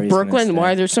think Kyrie's Brooklyn.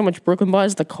 Why is there so much Brooklyn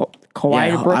buzz? The Kawhi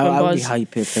to Brooklyn buzz. I would be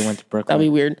hype if they went to Brooklyn. That'd be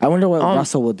weird. I wonder what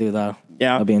Russell will do though.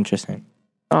 Yeah, that'll be interesting.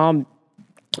 I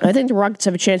think the Rockets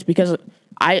have a chance because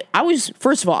I was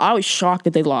shocked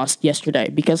that they lost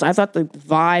yesterday because I thought the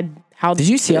vibe. Did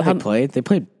you see how they played? They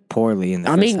played poorly in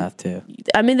the first half too.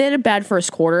 I mean, they had a bad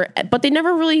first quarter, but they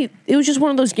never really. It was just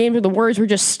one of those games where the Warriors were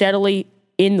just steadily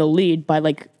in the lead by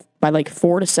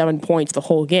 4 to 7 points the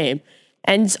whole game.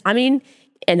 And I mean,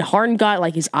 and Harden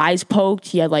got his eyes poked.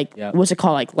 He had what's it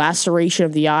called, laceration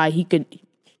of the eye. He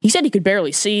said he could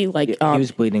barely see. He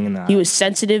was bleeding in the eye. He was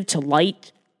sensitive to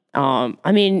light.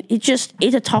 I mean, it's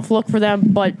a tough look for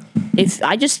them. But if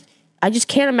I just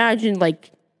can't imagine the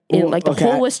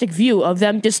holistic view of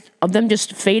them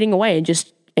just fading away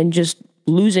and just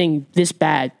losing this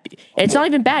bad. And it's not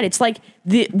even bad. It's like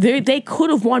they could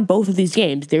have won both of these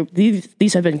games.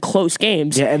 These have been close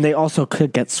games. Yeah, and they also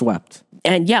could get swept.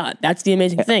 And yeah, that's the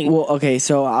amazing thing. Well, okay,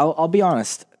 so I'll be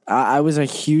honest. I was a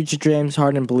huge James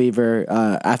Harden believer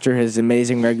after his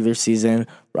amazing regular season.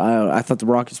 I thought the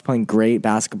Rockets playing great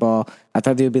basketball. I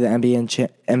thought they would be the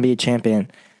NBA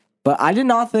champion. But I did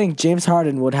not think James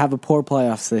Harden would have a poor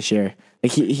playoffs this year.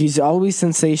 Like he's always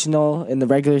sensational in the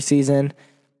regular season.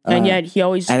 And yet he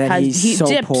always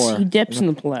dips. Poor. He dips in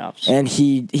the playoffs. And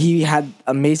he had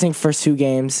amazing first 2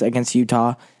 games against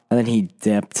Utah, and then he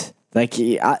dipped. Like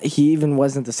he even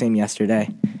wasn't the same yesterday.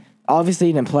 Obviously,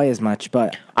 he didn't play as much,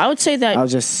 but I would say that I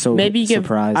was just so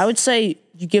surprised. I would say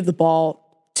you give the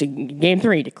ball to Game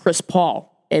 3 to Chris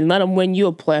Paul and let him win you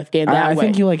a playoff game that way. I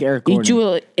think you like Eric Gordon.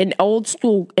 You do an old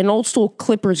school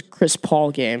Clippers Chris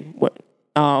Paul game.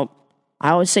 I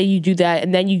always say you do that,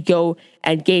 and then you go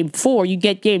and Game 4, you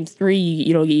get Game 3.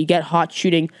 You get hot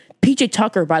shooting. PJ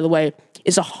Tucker, by the way,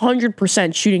 is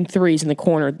 100% shooting threes in the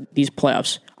corner these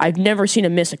playoffs. I've never seen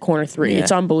him miss a corner 3. Yeah.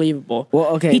 It's unbelievable. Well,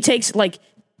 okay, he takes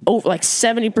over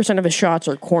 70% of his shots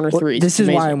are corner threes. This is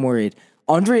why I'm worried.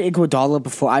 Andre Iguodala,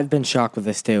 before I've been shocked with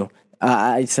this too.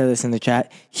 I said this in the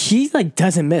chat. He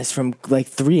doesn't miss from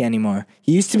 3 anymore.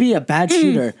 He used to be a bad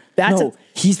shooter.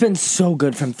 He's been so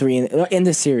good from 3 in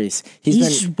this series. He's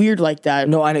just weird like that.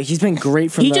 No, I know he's been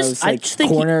great from those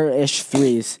corner-ish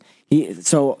threes. I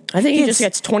think he just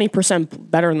gets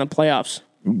 20% better in the playoffs.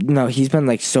 No, he's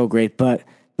been so great, but.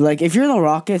 If you're the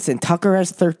Rockets and Tucker has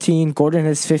 13, Gordon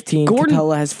has 15,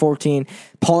 Capella has 14,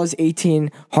 Paul has 18,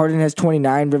 Harden has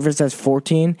 29, Rivers has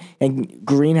 14, and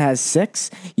Green has 6,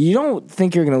 you don't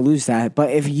think you're going to lose that. But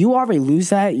if you already lose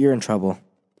that, you're in trouble.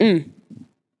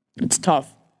 It's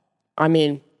tough. I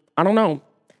mean, I don't know.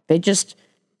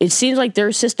 It seems like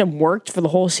their system worked for the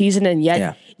whole season, and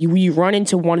yet you run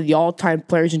into one of the all-time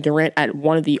players in Durant at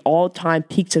one of the all-time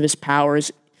peaks of his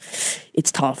powers.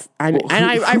 It's tough. I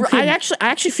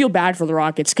actually feel bad for the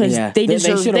Rockets because they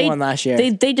should have won last year.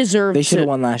 They deserve. They should have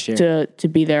won last year to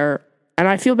be there, and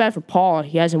I feel bad for Paul.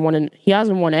 He hasn't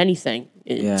won anything.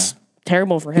 It's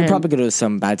terrible for him. He'll probably go to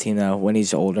some bad team though when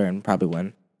he's older and probably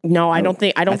win. No, I don't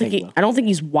think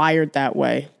he's wired that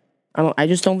way. I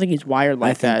just don't think he's wired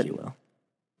like that. I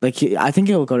think he will. I think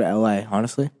he'll go to LA.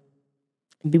 Honestly,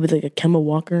 be with a Kemba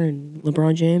Walker and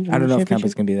LeBron James. I don't know if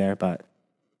Kemba's gonna be there, but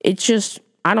it's just.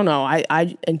 I don't know.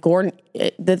 And Gordon.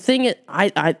 The thing is,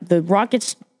 the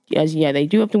Rockets. They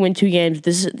do have to win 2 games.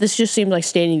 This just seems like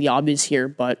stating the obvious here,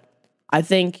 but I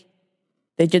think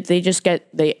they just get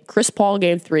Chris Paul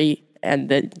Game 3 and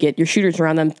then get your shooters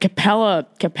around them. Capella.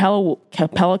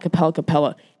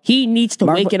 He needs to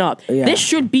wake it up. Yeah. This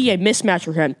should be a mismatch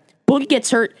for him. Boogie gets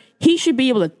hurt. He should be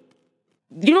able to.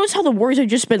 You notice how the Warriors have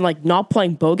just been not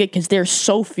playing Bogut because they're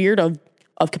so feared of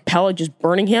Capella just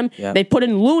burning him. Yep. They put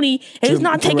in Looney, and he's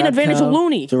not taking advantage of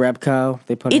Looney. Jerebko,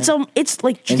 they put in. It's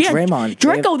like Draymond.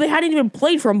 Draco, they hadn't even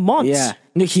played for months. Yeah.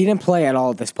 No, he didn't play at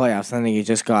all this playoffs. I think he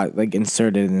just got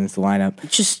inserted into the lineup.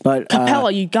 But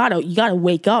Capella, you gotta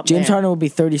wake up. James Harden will be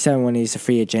 37 when he's a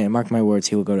free agent. Mark my words,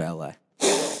 he will go to LA.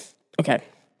 Okay.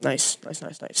 Nice.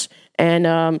 And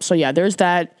there's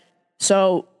that.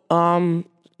 So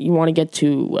you want to get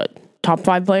to top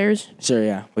 5 players? Sure,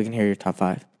 yeah. We can hear your top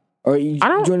 5. Or do you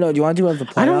want to do the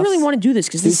playoffs? I don't really want to do this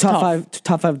because this is top tough.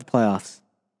 Top 5 of the playoffs.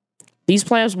 These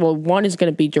playoffs, well, 1 is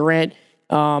going to be Durant.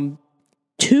 2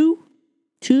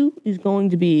 is going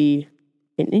to be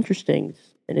an interesting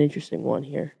one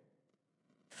here.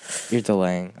 You're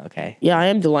delaying, okay? Yeah, I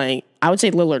am delaying. I would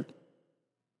say Lillard,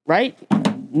 right?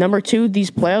 Number 2, these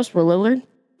playoffs were Lillard,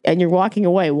 and you're walking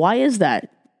away. Why is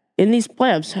that? In these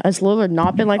playoffs, has Lillard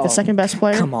not been the second best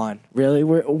player? Come on, really?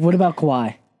 What about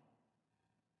Kawhi?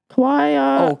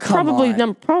 Kawhi,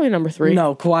 probably number 3.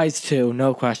 No, Kawhi's 2.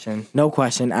 No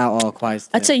question at all. Kawhi's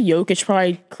 2. I'd say Jokic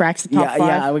probably cracks the top 5.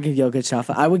 Yeah, I would give Jokic top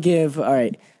 5. I would give, all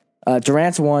right,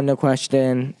 Durant's 1, no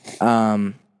question.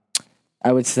 I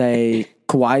would say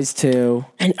Kawhi's 2.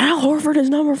 And Al Horford is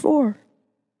number 4.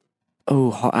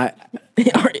 Oh,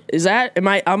 is that?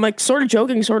 I'm sort of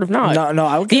joking, sort of not. No,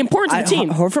 I would. The importance of the team.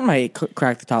 Horford might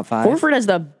crack the top 5. Horford has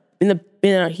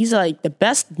he's the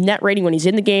best net rating when he's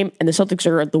in the game, and the Celtics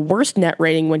are the worst net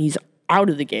rating when he's out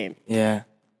of the game. Yeah,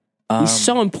 he's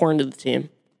so important to the team.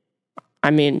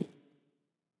 I mean,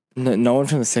 no one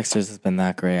from the Sixers has been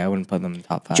that great. I wouldn't put them in the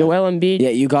top 5. Joel Embiid. Yeah,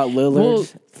 you got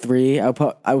Lillard 3. I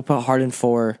would put Harden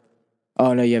 4.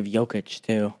 Oh no, you have Jokic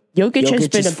too. Jokic has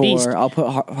been a 4. beast. I'll put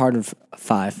Harden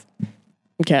 5.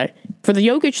 Okay, for the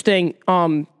Jokic thing,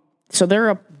 so they're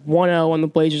up 1-0 on the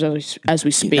Blazers as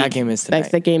we speak. That game is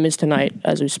tonight. That game is tonight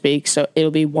as we speak. So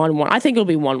it'll be 1-1. I think it'll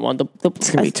be 1-1.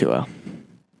 It's gonna be 2-0.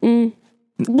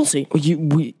 We'll see.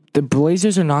 The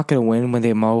Blazers are not going to win when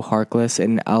they mow Harkless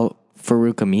and out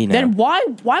Farouk Amino. Then why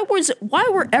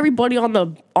were everybody on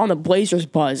the Blazers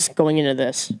buzz going into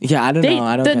this? Yeah, I don't know.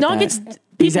 I don't the get Nuggets. that.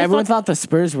 Because everyone thought the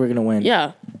Spurs were going to win.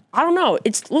 Yeah. I don't know.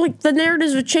 It's like the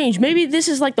narratives have changed. Maybe this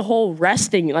is like the whole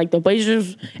resting, like the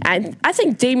Blazers. And I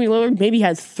think Damian Lillard maybe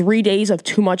had 3 days of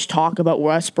too much talk about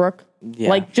Westbrook. Yeah.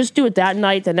 Like, just do it that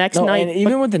night, the next night. And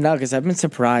even with the Nuggets, I've been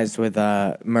surprised with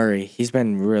Murray. He's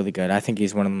been really good. I think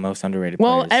he's one of the most underrated players.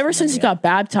 Well, ever since he got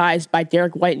baptized by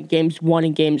Derek White in games 1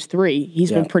 and games 3,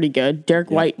 he's been pretty good.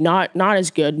 Derek White, not as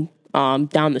good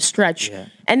down the stretch. Yeah.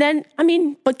 And then, I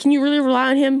mean, but can you really rely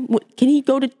on him? Can he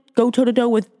go toe-to-toe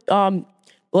with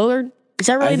Lillard? Is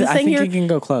that really the thing here? I think he can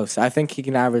go close. I think he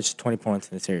can average 20 points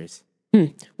in the series.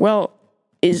 Well,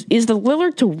 is the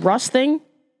Lillard to Russ thing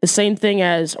the same thing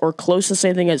as, or close to the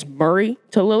same thing as Murray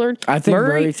to Lillard? I think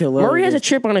Murray to Lillard. Murray has a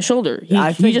chip on his shoulder. He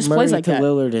just Murray plays like to that.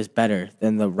 Lillard is better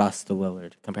than the Russ to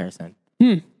Lillard comparison.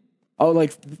 Oh,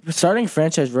 like starting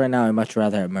franchise right now, I'd much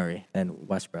rather have Murray than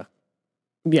Westbrook.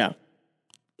 Yeah.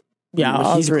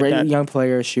 Yeah, he's a great young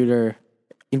player, shooter.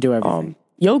 He can do everything.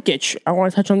 Jokic, I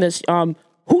want to touch on this.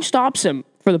 Who stops him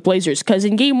for the Blazers? Because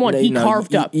in game 1, he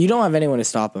carved up. You don't have anyone to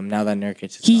stop him now that Nurkic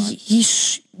is gone.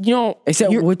 He's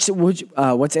except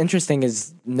what's interesting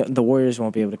is the Warriors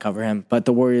won't be able to cover him, but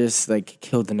the Warriors like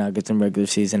killed the Nuggets in regular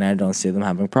season. I don't see them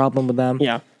having a problem with them.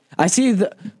 Yeah, I see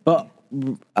but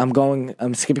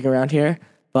I'm skipping around here.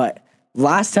 But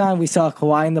last time we saw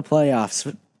Kawhi in the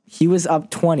playoffs, he was up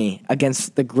 20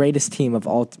 against the greatest team of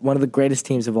one of the greatest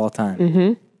teams of all time.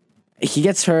 Mm-hmm. He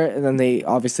gets hurt, and then they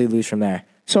obviously lose from there.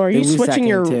 So are you switching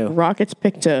your Rockets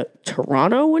pick to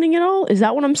Toronto winning it all? Is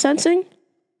that what I'm sensing?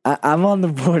 I'm on the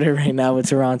border right now with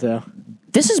Toronto.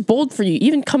 This is bold for you,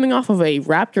 even coming off of a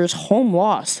Raptors home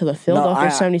loss to the Philadelphia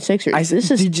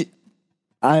 76ers.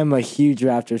 I'm a huge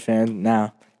Raptors fan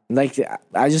now. Like,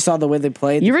 I just saw the way they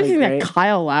played. You really think that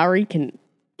Kyle Lowry can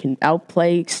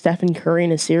outplay Stephen Curry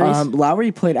in a series?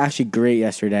 Lowry played actually great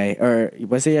yesterday. Or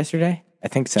was it yesterday? I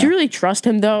think so. Do you really trust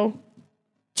him, though?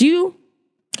 Do you?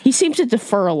 He seems to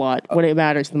defer a lot when it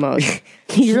matters the most.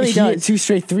 He really does. He hit 2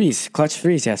 straight threes, clutch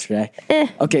threes yesterday.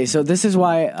 Okay, so this is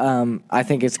why I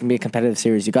think it's going to be a competitive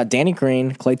series. You got Danny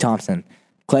Green, Klay Thompson.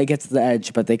 Klay gets the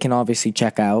edge, but they can obviously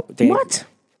check out. What?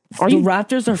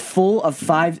 Raptors are full of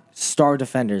 5-star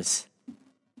defenders.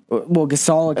 Well,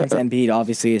 Gasol against Embiid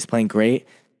obviously is playing great.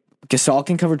 Gasol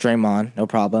can cover Draymond, no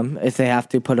problem, if they have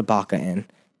to put Ibaka in.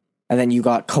 And then you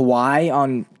got Kawhi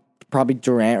on probably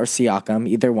Durant or Siakam,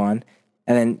 either one.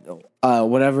 And then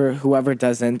whoever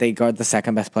doesn't, they guard the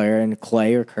second best player in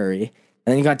Klay or Curry. And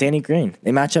then you got Danny Green.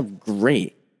 They match up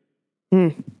great.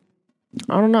 I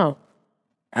don't know.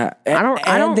 I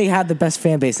don't. They have the best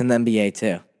fan base in the NBA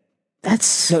too.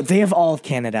 They have all of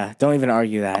Canada. Don't even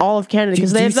argue that. All of Canada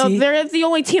because they're the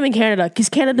only team in Canada because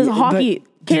Canada's a hockey.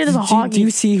 Canada's a hockey. Do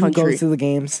you see who country. goes to the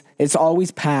games? It's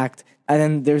always packed. And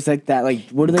then there's like that, like,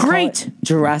 what do they call it?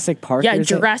 Jurassic Park? Yeah,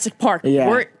 Jurassic Park.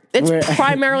 Yeah. It's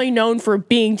primarily known for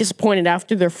being disappointed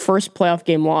after their first playoff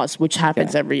game loss, which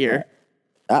happens every year.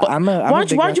 Why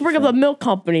don't you bring up the milk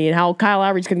company and how Kyle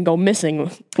Lowry's going to go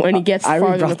missing when he gets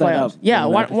farther in the playoffs? Yeah,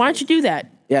 why don't you do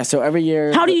that? Yeah, so every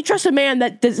year... How do you trust a man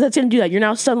that's going to do that? You're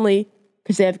now suddenly...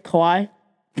 Because they have Kawhi?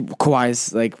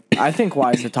 Kawhi's, like... I think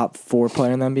Kawhi's the top 4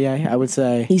 player in the NBA, I would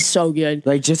say. He's so good.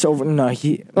 Like, just over... No,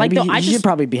 he should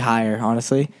probably be higher,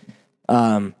 honestly.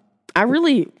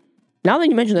 Now that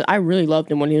you mentioned that, I really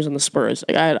loved him when he was on the Spurs.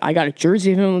 Like, I got a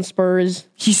jersey of him on the Spurs.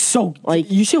 He's so... Like,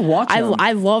 you should watch him.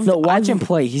 Watch him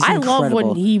play. He's incredible. I love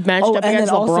when he matched up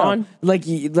against LeBron. Also, like,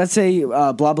 let's say,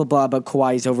 blah, blah, blah, but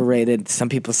Kawhi's overrated. Some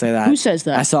people say that. Who says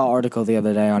that? I saw an article the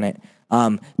other day on it.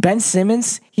 Ben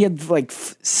Simmons, he had, like,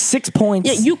 6 points.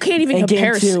 Yeah, you can't even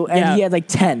compare... Game 2, and he had, like,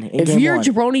 10 in If game you're 1.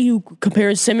 Jabroni who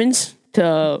compares Simmons...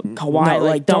 to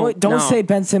Kawhi. No, don't say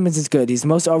Ben Simmons is good. He's the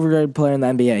most overrated player in the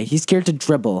NBA. He's scared to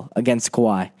dribble against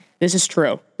Kawhi. This is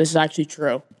true. This is actually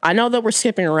true. I know that we're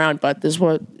skipping around, but this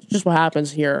is just what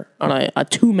happens here on a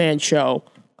 2-man show.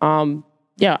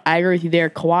 Yeah, I agree with you there.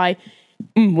 Kawhi,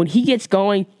 when he gets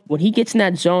going, when he gets in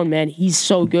that zone, man, he's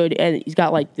so good, and he's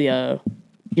got like the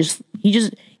he's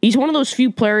one of those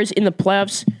few players in the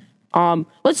playoffs.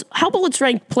 Let's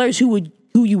rank players who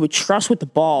you would trust with the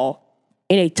ball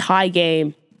in a tie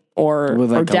game or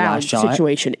down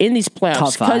situation in these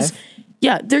playoffs. Because,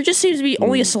 yeah, there just seems to be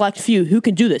only a select few who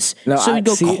can do this. No, so we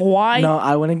go Kawhi. No,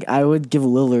 I would give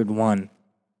Lillard 1.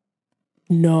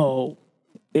 No.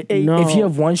 If you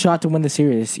have one shot to win the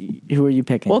series, who are you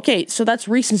picking? Well, okay, so that's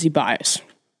recency bias.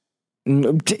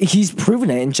 He's proven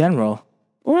it in general.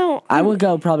 Well, I would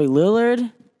go probably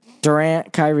Lillard,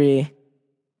 Durant, Kyrie,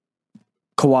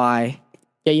 Kawhi.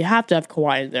 Yeah, you have to have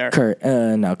Kawhi in there.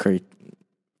 Curry.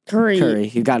 Curry.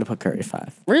 You got to put Curry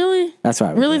 5. Really? That's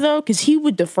why. Really though, because he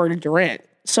would defer to Durant.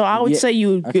 So I would say you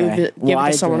would give it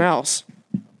to someone else.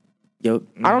 I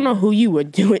don't know who you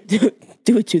would do it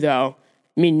to though.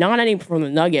 I mean, not any from the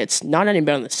Nuggets, not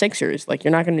anybody on the Sixers. Like,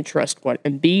 you're not going to trust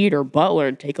Embiid or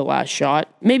Butler to take a last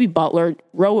shot. Maybe Butler.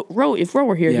 If Rowe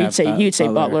were here, he'd say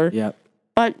Butler. Yeah,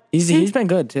 but he's been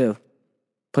good too.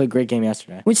 Played a great game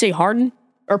yesterday. We'd say Harden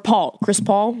or Chris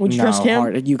Paul. Would you trust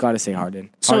him? You got to say Harden.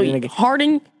 So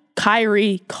Harden,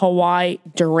 Kyrie, Kawhi,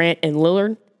 Durant, and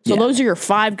Lillard. So those are your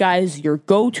 5 guys, your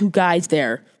go-to guys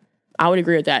there. I would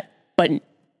agree with that. But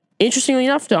interestingly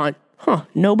enough, Don,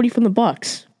 nobody from the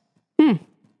Bucks.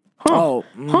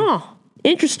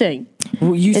 Interesting.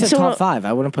 Well, you said top 5.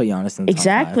 I wouldn't put Giannis in the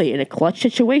top 5. In a clutch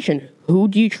situation, who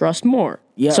do you trust more?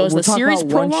 Yeah, so as the series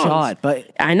prolongs, one shot,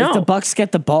 but I know if the Bucks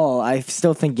get the ball, I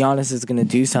still think Giannis is going to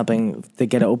do something to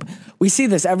get it open. We see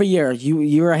this every year.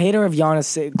 You're a hater of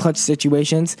Giannis clutch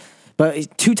situations,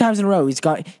 but 2 times in a row, you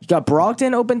got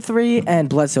Brogdon open 3 and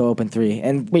Bledsoe open 3.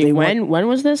 And wait, when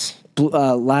was this?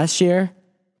 Last year,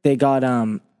 they got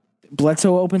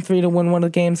Bledsoe open 3 to win one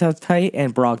of the games that was tight,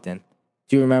 and Brogdon.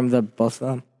 Do you remember both of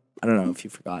them? I don't know if you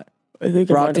forgot. I think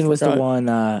Brogdon was the one.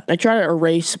 I try to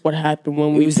erase what happened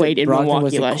when we played in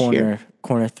Milwaukee last year.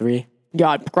 Corner 3.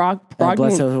 God,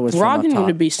 Brogdon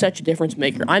would be such a difference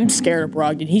maker. I'm scared of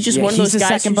Brogdon. He's just one of those guys. He's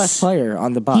the second best player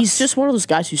on the Bucks. He's just one of those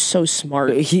guys who's so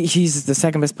smart. He's the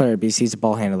second best player because he's a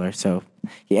ball handler. So,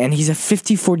 and he's a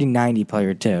 50-40-90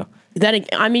 player too.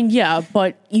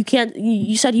 But you can't.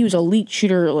 You said he was elite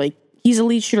shooter. Like, he's a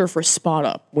elite shooter for spot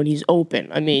up when he's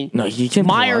open. I mean, no, he can.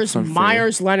 Myers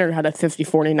Leonard had a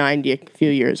 50-40-90 a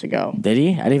few years ago. Did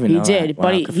he? I didn't even know. He did, wow,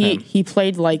 but he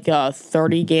played like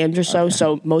 30 games or so. Okay.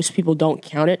 So most people don't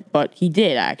count it, but he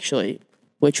did actually,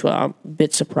 which was a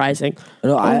bit surprising.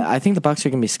 No, I think the Bucks are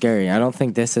gonna be scary. I don't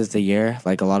think this is the year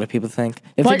like a lot of people think.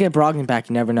 If they get Brogdon back,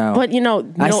 you never know. But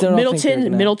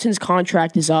Middleton's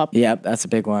contract is up. Yep, that's a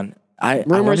big one.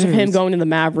 Rumors of him going to the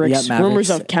Mavericks. Mavericks. Rumors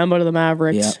of Kemba to the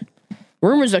Mavericks. Yep.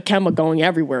 Rumors of Kemba going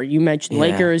everywhere. You mentioned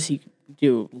Lakers. He could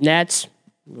do Nets,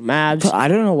 Mavs. But I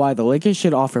don't know why the Lakers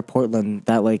should offer Portland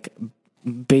that like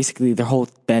basically their whole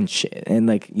bench and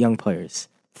like young players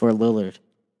for Lillard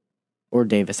or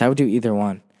Davis. I would do either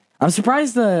one. I'm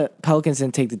surprised the Pelicans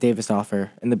didn't take the Davis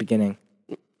offer in the beginning.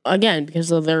 Again,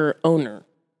 because of their owner,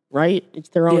 right? It's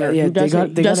their owner. Yeah, who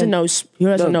doesn't know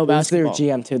basketball. It's their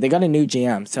GM too. They got a new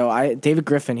GM. So David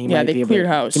Griffin, he might be cleared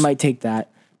house. He might take that.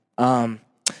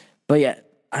 But yeah,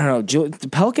 I don't know. The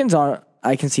Pelicans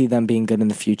I can see them being good in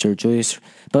the future.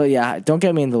 But yeah, don't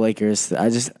get me in the Lakers.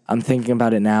 I'm thinking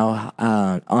about it now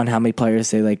on how many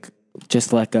players they like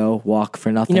just let go, walk for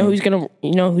nothing. You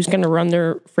know who's gonna run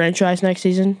their franchise next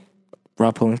season?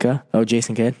 Rob Pelinka. Oh,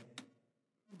 Jason Kidd.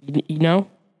 You know?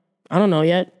 I don't know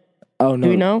yet. Oh no.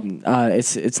 Do you know?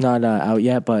 It's not out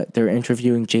yet, but they're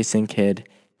interviewing Jason Kidd,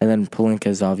 and then Pelinka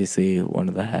is obviously one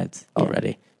of the heads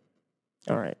already.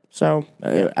 All right. So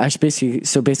basically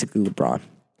LeBron.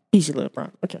 Easy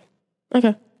LeBron.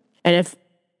 Okay. And if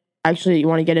actually you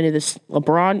want to get into this,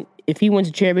 LeBron, if he wins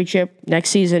a championship next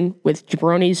season with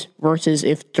jabronis versus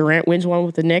if Durant wins one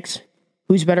with the Knicks,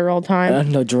 who's better all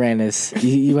time? No, Durant is.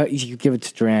 You give it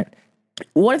to Durant.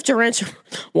 What if Durant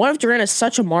is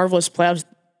such a marvelous playoffs?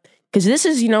 Because this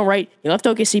is, right? You left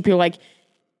OKC, people like,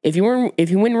 if you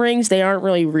win rings, they aren't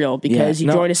really real because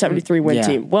you joined a 73-win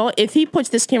team. Well, if he puts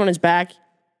this team on his back,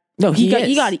 he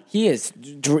is.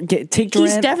 Take Durant.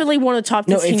 He's definitely one of the top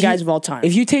 15 guys of all time.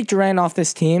 If you take Durant off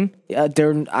this team,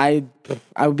 I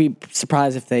would be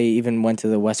surprised if they even went to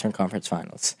the Western Conference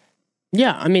Finals.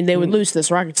 Yeah, I mean, they would lose to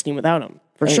this Rockets team without him,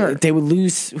 for sure. They would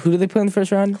lose. Who do they put in the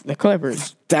first round? The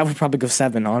Clippers. That would probably go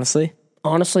 7, honestly.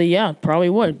 Honestly, yeah, probably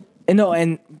would.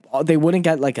 And they wouldn't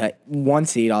get like a 1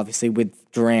 seed, obviously, with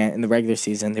Durant in the regular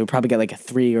season. They would probably get like a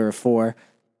 3 or a 4.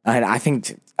 And I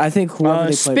think whoever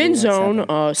they Spin Zone,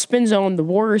 the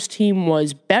Warriors team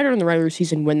was better in the regular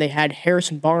season when they had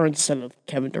Harrison Barnes instead of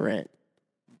Kevin Durant.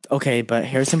 Okay, but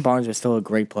Harrison Barnes was still a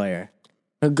great player.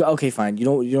 Okay, fine. You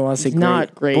don't want to say He's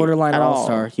not great borderline at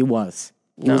all-star. all. He was.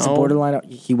 He was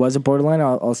a borderline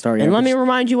all-star. And let me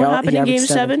remind you what happened in Game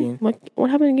 7. What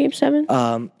happened in Game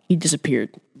 7? He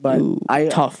disappeared. But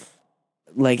tough.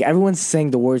 Like, everyone's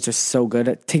saying the Warriors are so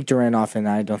good. Take Durant off, and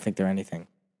I don't think they're anything.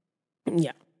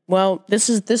 Yeah. Well, this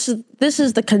is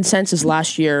the consensus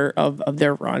last year of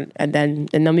their run, and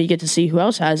then we get to see who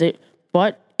else has it.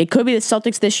 But it could be the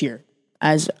Celtics this year,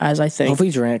 as I think.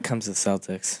 Hopefully Durant comes to the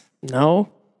Celtics. No,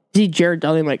 see, Jared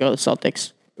Dudley might go to the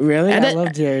Celtics. Really, I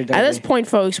love Jared Dudley. At this point,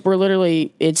 folks, we're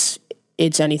literally it's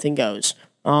anything goes.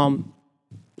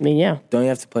 I mean, yeah. Don't you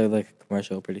have to play like a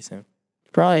commercial pretty soon?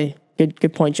 Probably.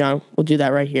 Good point, John. We'll do that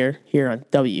right here on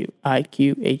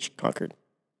WIQH Concord.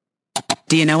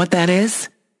 Do you know what that is?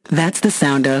 That's the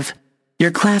sound of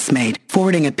your classmate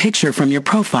forwarding a picture from your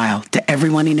profile to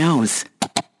everyone he knows.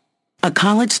 A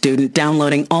college student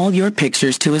downloading all your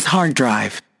pictures to his hard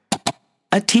drive.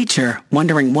 A teacher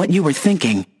wondering what you were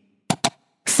thinking.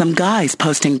 Some guys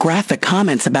posting graphic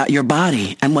comments about your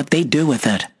body and what they do with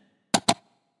it.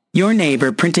 Your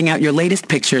neighbor printing out your latest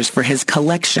pictures for his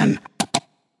collection.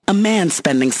 A man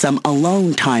spending some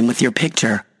alone time with your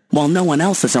picture while no one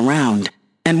else is around.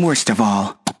 And worst of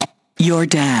all, your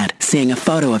dad seeing a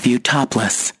photo of you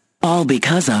topless. All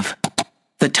because of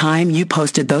the time you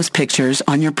posted those pictures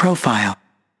on your profile.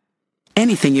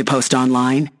 Anything you post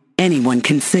online, anyone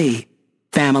can see.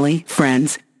 Family,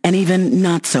 friends, and even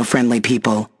not-so-friendly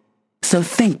people. So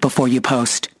think before you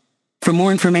post. For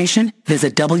more information,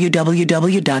 visit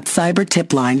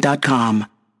www.cybertipline.com.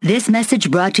 This message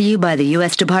brought to you by the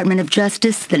U.S. Department of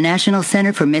Justice, the National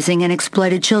Center for Missing and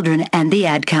Exploited Children, and the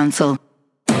Ad Council.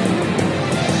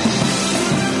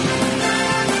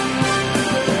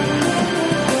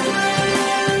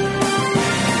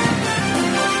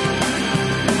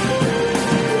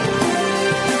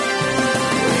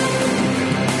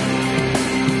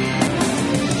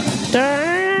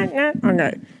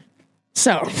 Okay.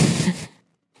 So,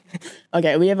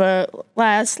 okay, we have a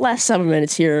last 7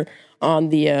 minutes here on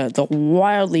the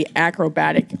wildly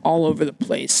acrobatic, all over the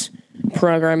place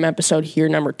program episode here,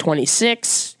 number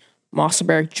 26.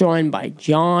 Mossenberg joined by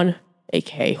John,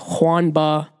 aka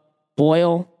Juanba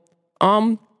Boyle.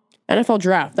 NFL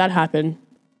draft that happened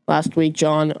last week,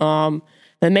 John.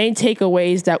 The main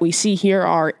takeaways that we see here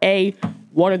are A,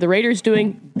 what are the Raiders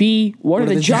doing? B, what are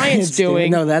the Giants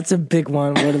doing? No, that's a big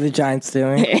one. What are the Giants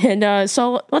doing? And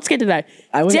so let's get to that.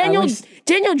 Daniel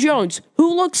Jones,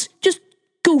 who looks just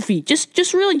goofy, he just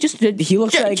looks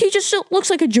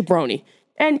like a jabroni.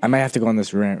 And I might have to go on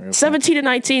this rant. Real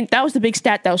 17-19, that was the big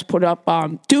stat that was put up.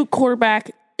 Duke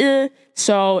quarterback.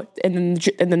 So and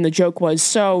then the joke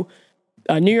was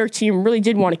New York team really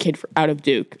did want a kid out of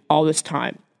Duke all this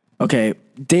time. Okay,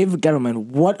 David Gettleman,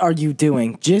 what are you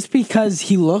doing? Just because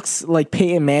he looks like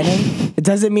Peyton Manning, it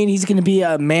doesn't mean he's going to be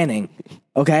a Manning,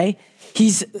 okay?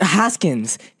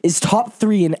 Haskins is top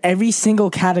 3 in every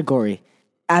single category.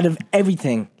 Out of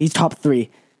everything, he's top 3.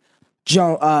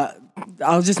 Joe,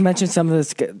 I'll just mention some of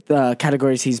the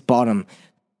categories he's bottom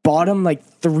like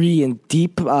 3 in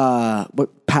deep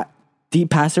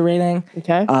passer rating.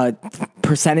 Okay.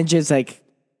 Percentages like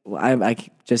I'm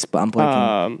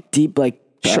blanking. Deep like.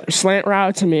 Slant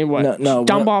routes. I mean, what? No.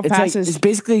 Dumb ball passes. It's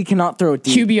basically he cannot throw it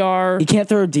deep. QBR. He can't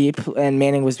throw deep, and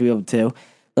Manning was able to.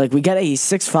 Like, we get he's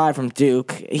 6'5" from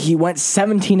Duke. He went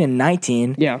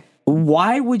 17-19. Yeah.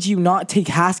 Why would you not take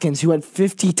Haskins, who had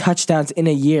 50 touchdowns in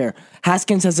a year?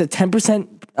 Haskins has a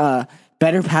 10%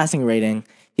 better passing rating.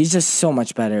 He's just so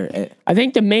much better. I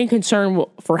think the main concern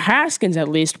for Haskins, at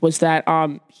least, was that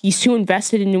he's too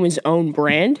invested into his own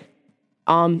brand.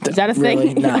 Is that a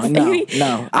thing? Really?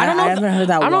 No. I haven't heard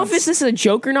that. I don't know if this is a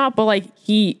joke or not, but like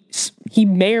he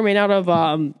may or may not have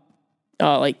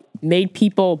like made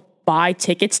people buy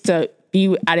tickets to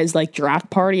be at his like draft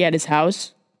party at his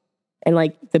house, and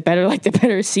like the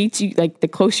better seats you like, the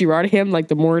closer you are to him, like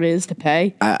the more it is to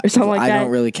pay or something like that. I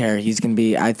don't really care. I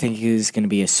think he's gonna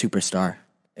be a superstar.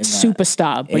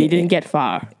 Superstar, but he didn't get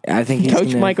far. I think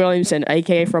Coach Mike Williamson,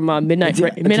 aka from Midnight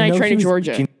Train in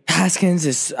Georgia. Haskins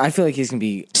is. I feel like he's gonna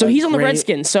be. So he's on the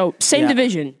Redskins. So same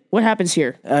division. What happens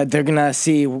here? They're gonna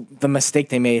see the mistake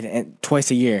they made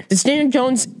twice a year. Does Daniel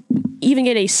Jones even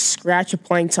get a scratch of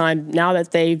playing time now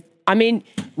that they have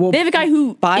a guy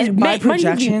who by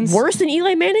projections might be worse than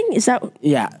Eli Manning? Is that?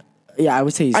 Yeah, I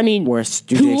would say he's worse.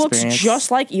 Who looks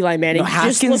just like Eli Manning? No,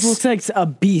 Haskins looks like a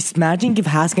beast. Imagine give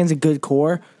Haskins a good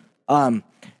core.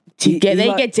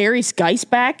 They get Darius Geis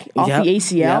back off the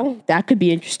ACL. Yep. That could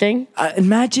be interesting.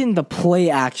 Imagine the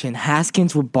play action.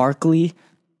 Haskins with Barkley.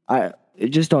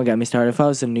 Just don't get me started. If I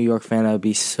was a New York fan, I would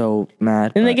be so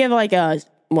mad. And they give like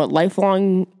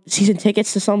lifelong season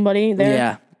tickets to somebody there.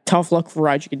 Yeah. Tough luck for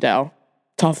Roger Goodell.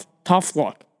 Tough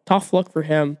luck for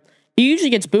him. He usually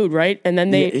gets booed, right? And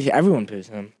then everyone boos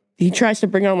him. He tries to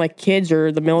bring on like kids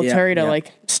or the military to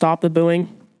like stop the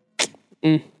booing.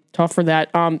 Tough for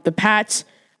that. The Pats.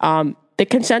 The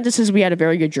consensus is we had a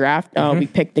very good draft. We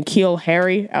picked N'Keal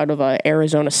Harry out of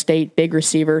Arizona State, big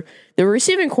receiver. The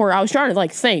receiving core, I was trying to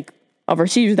think of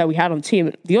receivers that we had on the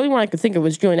team. The only one I could think of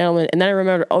was Julian Edelman, and then I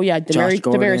remembered,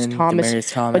 Demaryius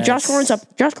Thomas. But Josh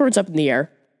Gordon's up in the air.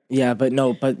 Yeah, but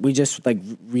we just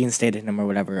reinstated him or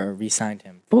whatever, or re-signed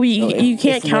him. But you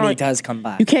can't count when on he does come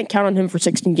back. You can't count on him for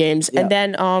 16 games, and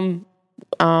then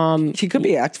he could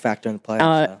be an X factor in the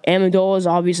playoffs. Amendola is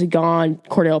obviously gone.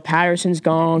 Cordell Patterson's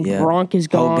gone. Yeah. Gronk is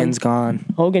gone. Hogan's gone.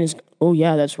 Hogan is. Oh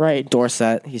yeah, that's right.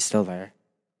 Dorsett, he's still there.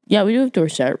 Yeah, we do have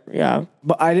Dorsett. Yeah,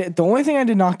 but the only thing I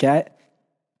did not get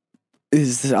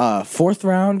is fourth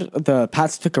round. The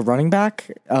Pats took a running back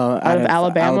out of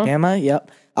Alabama.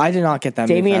 Yep. I did not get that.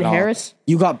 Damian Harris.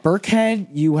 You got Burkhead.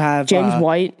 You have James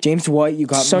White. You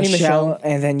got Sony Michel,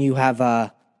 and then you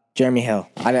have Jeremy Hill.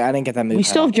 I didn't get that move. We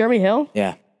still have Jeremy Hill.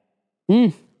 Yeah.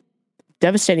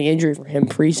 Devastating injury for him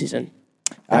preseason.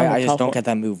 I just don't get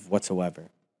that move whatsoever.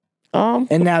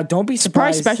 And now don't be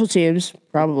surprised. Special teams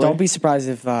probably. Don't be surprised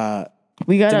if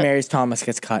Demaryius Thomas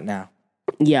gets cut now.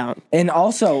 Yeah. And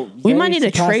also, we might need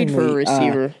a trade for a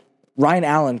receiver. Ryan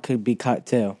Allen could be cut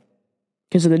too.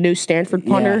 Because of the new Stanford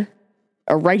punter,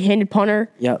 a right-handed punter.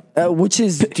 Yep. Which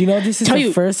is, do you know this is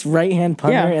the first right-hand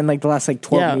punter in the last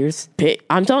 12 years?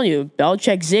 I'm telling you,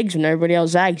 Belichick zigs when everybody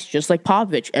else zags, just like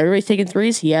Popovich. Everybody's taking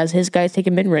threes. He has his guys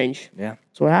taking mid-range. Yeah.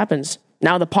 That's what happens.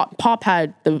 Now the Pop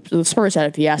had the Spurs had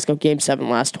a fiasco Game 7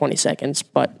 last 20 seconds,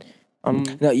 but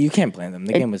no, you can't blame them.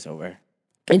 The game was over.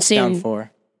 It seemed down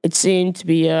 4. It seemed to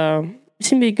be a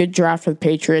good draft for the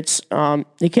Patriots.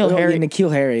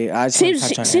 N'Keal Harry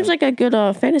seems like a good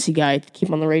fantasy guy to keep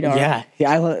on the radar. Yeah.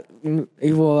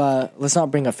 Let's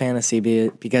not bring up fantasy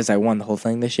because I won the whole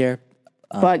thing this year.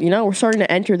 But we're starting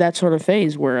to enter that sort of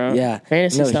phase where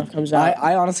fantasy stuff comes out.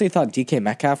 I honestly thought DK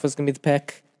Metcalf was gonna be the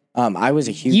pick. I was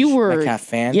a huge Metcalf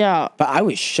fan. Yeah, but I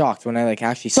was shocked when I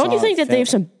actually saw. Don't you think that they have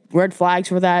some red flags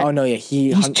for that? Oh no, yeah,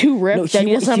 he's too ripped.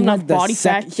 He doesn't have enough body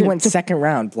fat. He went second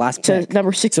round last pick to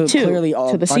number 62 so clearly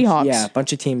to the Seahawks. Yeah, a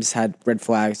bunch of teams had red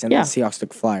flags, and the Seahawks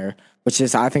took flyer, which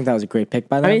is I think that was a great pick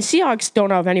by them. I mean, Seahawks don't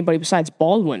have anybody besides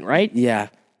Baldwin, right? Yeah.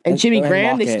 And Jimmy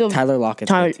Graham, Lockett, they still Tyler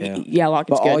Lockett's good too. Yeah,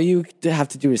 Lockett's but good. All you have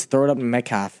to do is throw it up in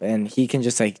Metcalf, and he can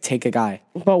just take a guy.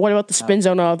 But what about the spin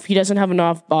zone of he doesn't have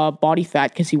enough body fat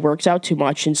because he works out too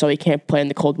much, and so he can't play in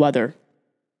the cold weather?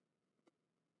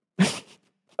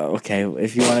 Okay,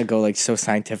 if you want to go so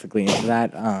scientifically into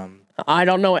that, I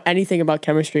don't know anything about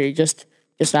chemistry. Just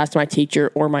ask my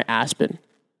teacher or my Aspen.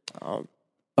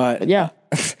 But yeah.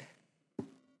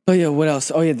 Oh yeah, what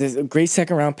else? Oh yeah, there's a great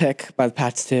second round pick by the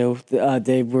Pats too.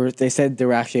 They said they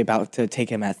were actually about to take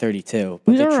him at 32.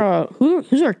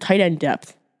 Who's our tight end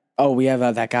depth? Oh, we have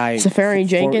that guy Safarian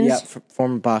Jenkins,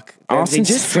 former Buck. Austin they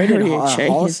just traded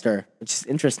Hollister, which is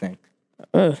interesting.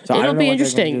 So it'll be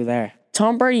interesting. Do there.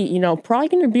 Tom Brady, probably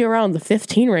going to be around the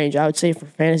 15 range. I would say for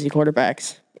fantasy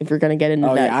quarterbacks, if you're going to get into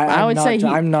that. Yeah, I would say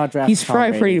I'm not drafting. He's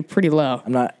probably pretty low.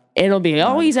 I'm not. And it'll be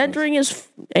he's entering his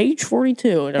age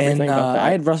 42 and everything like that.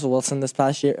 I had Russell Wilson this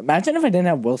past year. Imagine if I didn't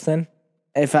have Wilson.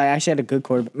 If I actually had a good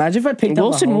quarterback. Imagine if I picked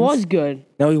Wilson up Mahomes. was good.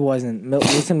 No, he wasn't.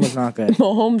 Wilson was not good.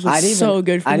 Mahomes was so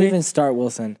good for me. I didn't even start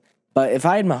Wilson. But if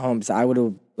I had Mahomes, I would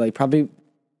have probably.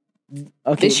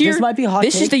 Okay, this might be hot.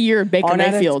 This is the year of Baker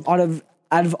Mayfield.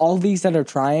 Out of all these that are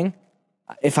trying,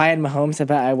 if I had Mahomes, I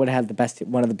bet I would have had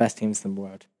one of the best teams in the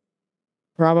world.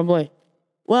 Probably.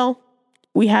 Well,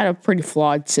 we had a pretty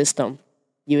flawed system.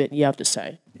 You have to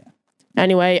say. Yeah.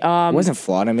 Anyway, it wasn't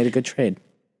flawed. I made a good trade.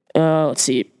 Let's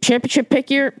see. Championship pick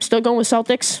here. Still going with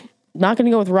Celtics. Not going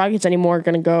to go with Rockets anymore.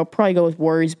 Going to probably go with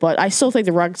Warriors. But I still think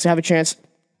the Rockets have a chance.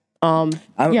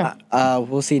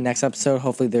 We'll see next episode.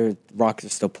 Hopefully the Rockets are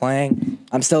still playing.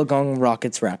 I'm still going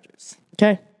Rockets Raptors.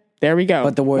 Okay. There we go.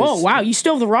 But the Warriors. Whoa! Wow! You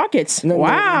still have the Rockets. No,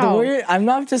 wow! The Warriors, I'm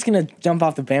not just gonna jump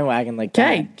off the bandwagon like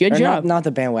that. Okay, good job. Not the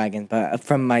bandwagon, but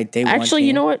from my day one. Actually,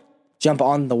 you know what? Jump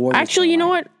on the Warriors. Actually, you know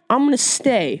what? I'm gonna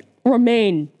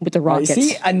remain with the Rockets.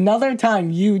 See, another time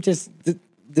you just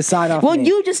decide off. Well, me.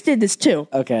 you just did this too.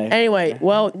 Okay. Anyway,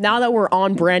 well, now that we're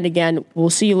on brand again, we'll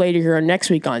see you later here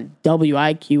next week on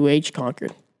WIQH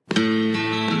Concord.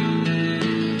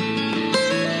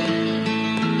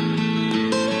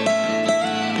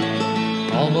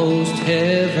 Almost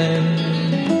heaven,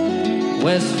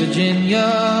 West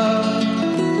Virginia,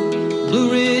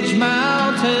 Blue Ridge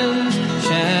Mountains,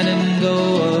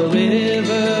 Shenandoah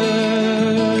River.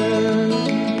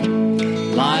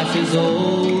 Life is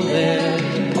old there,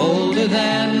 older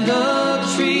than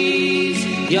the trees,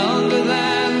 younger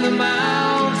than the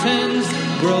mountains,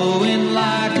 growing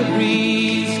like a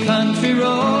breeze. Country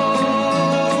roads,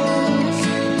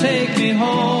 take me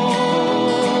home.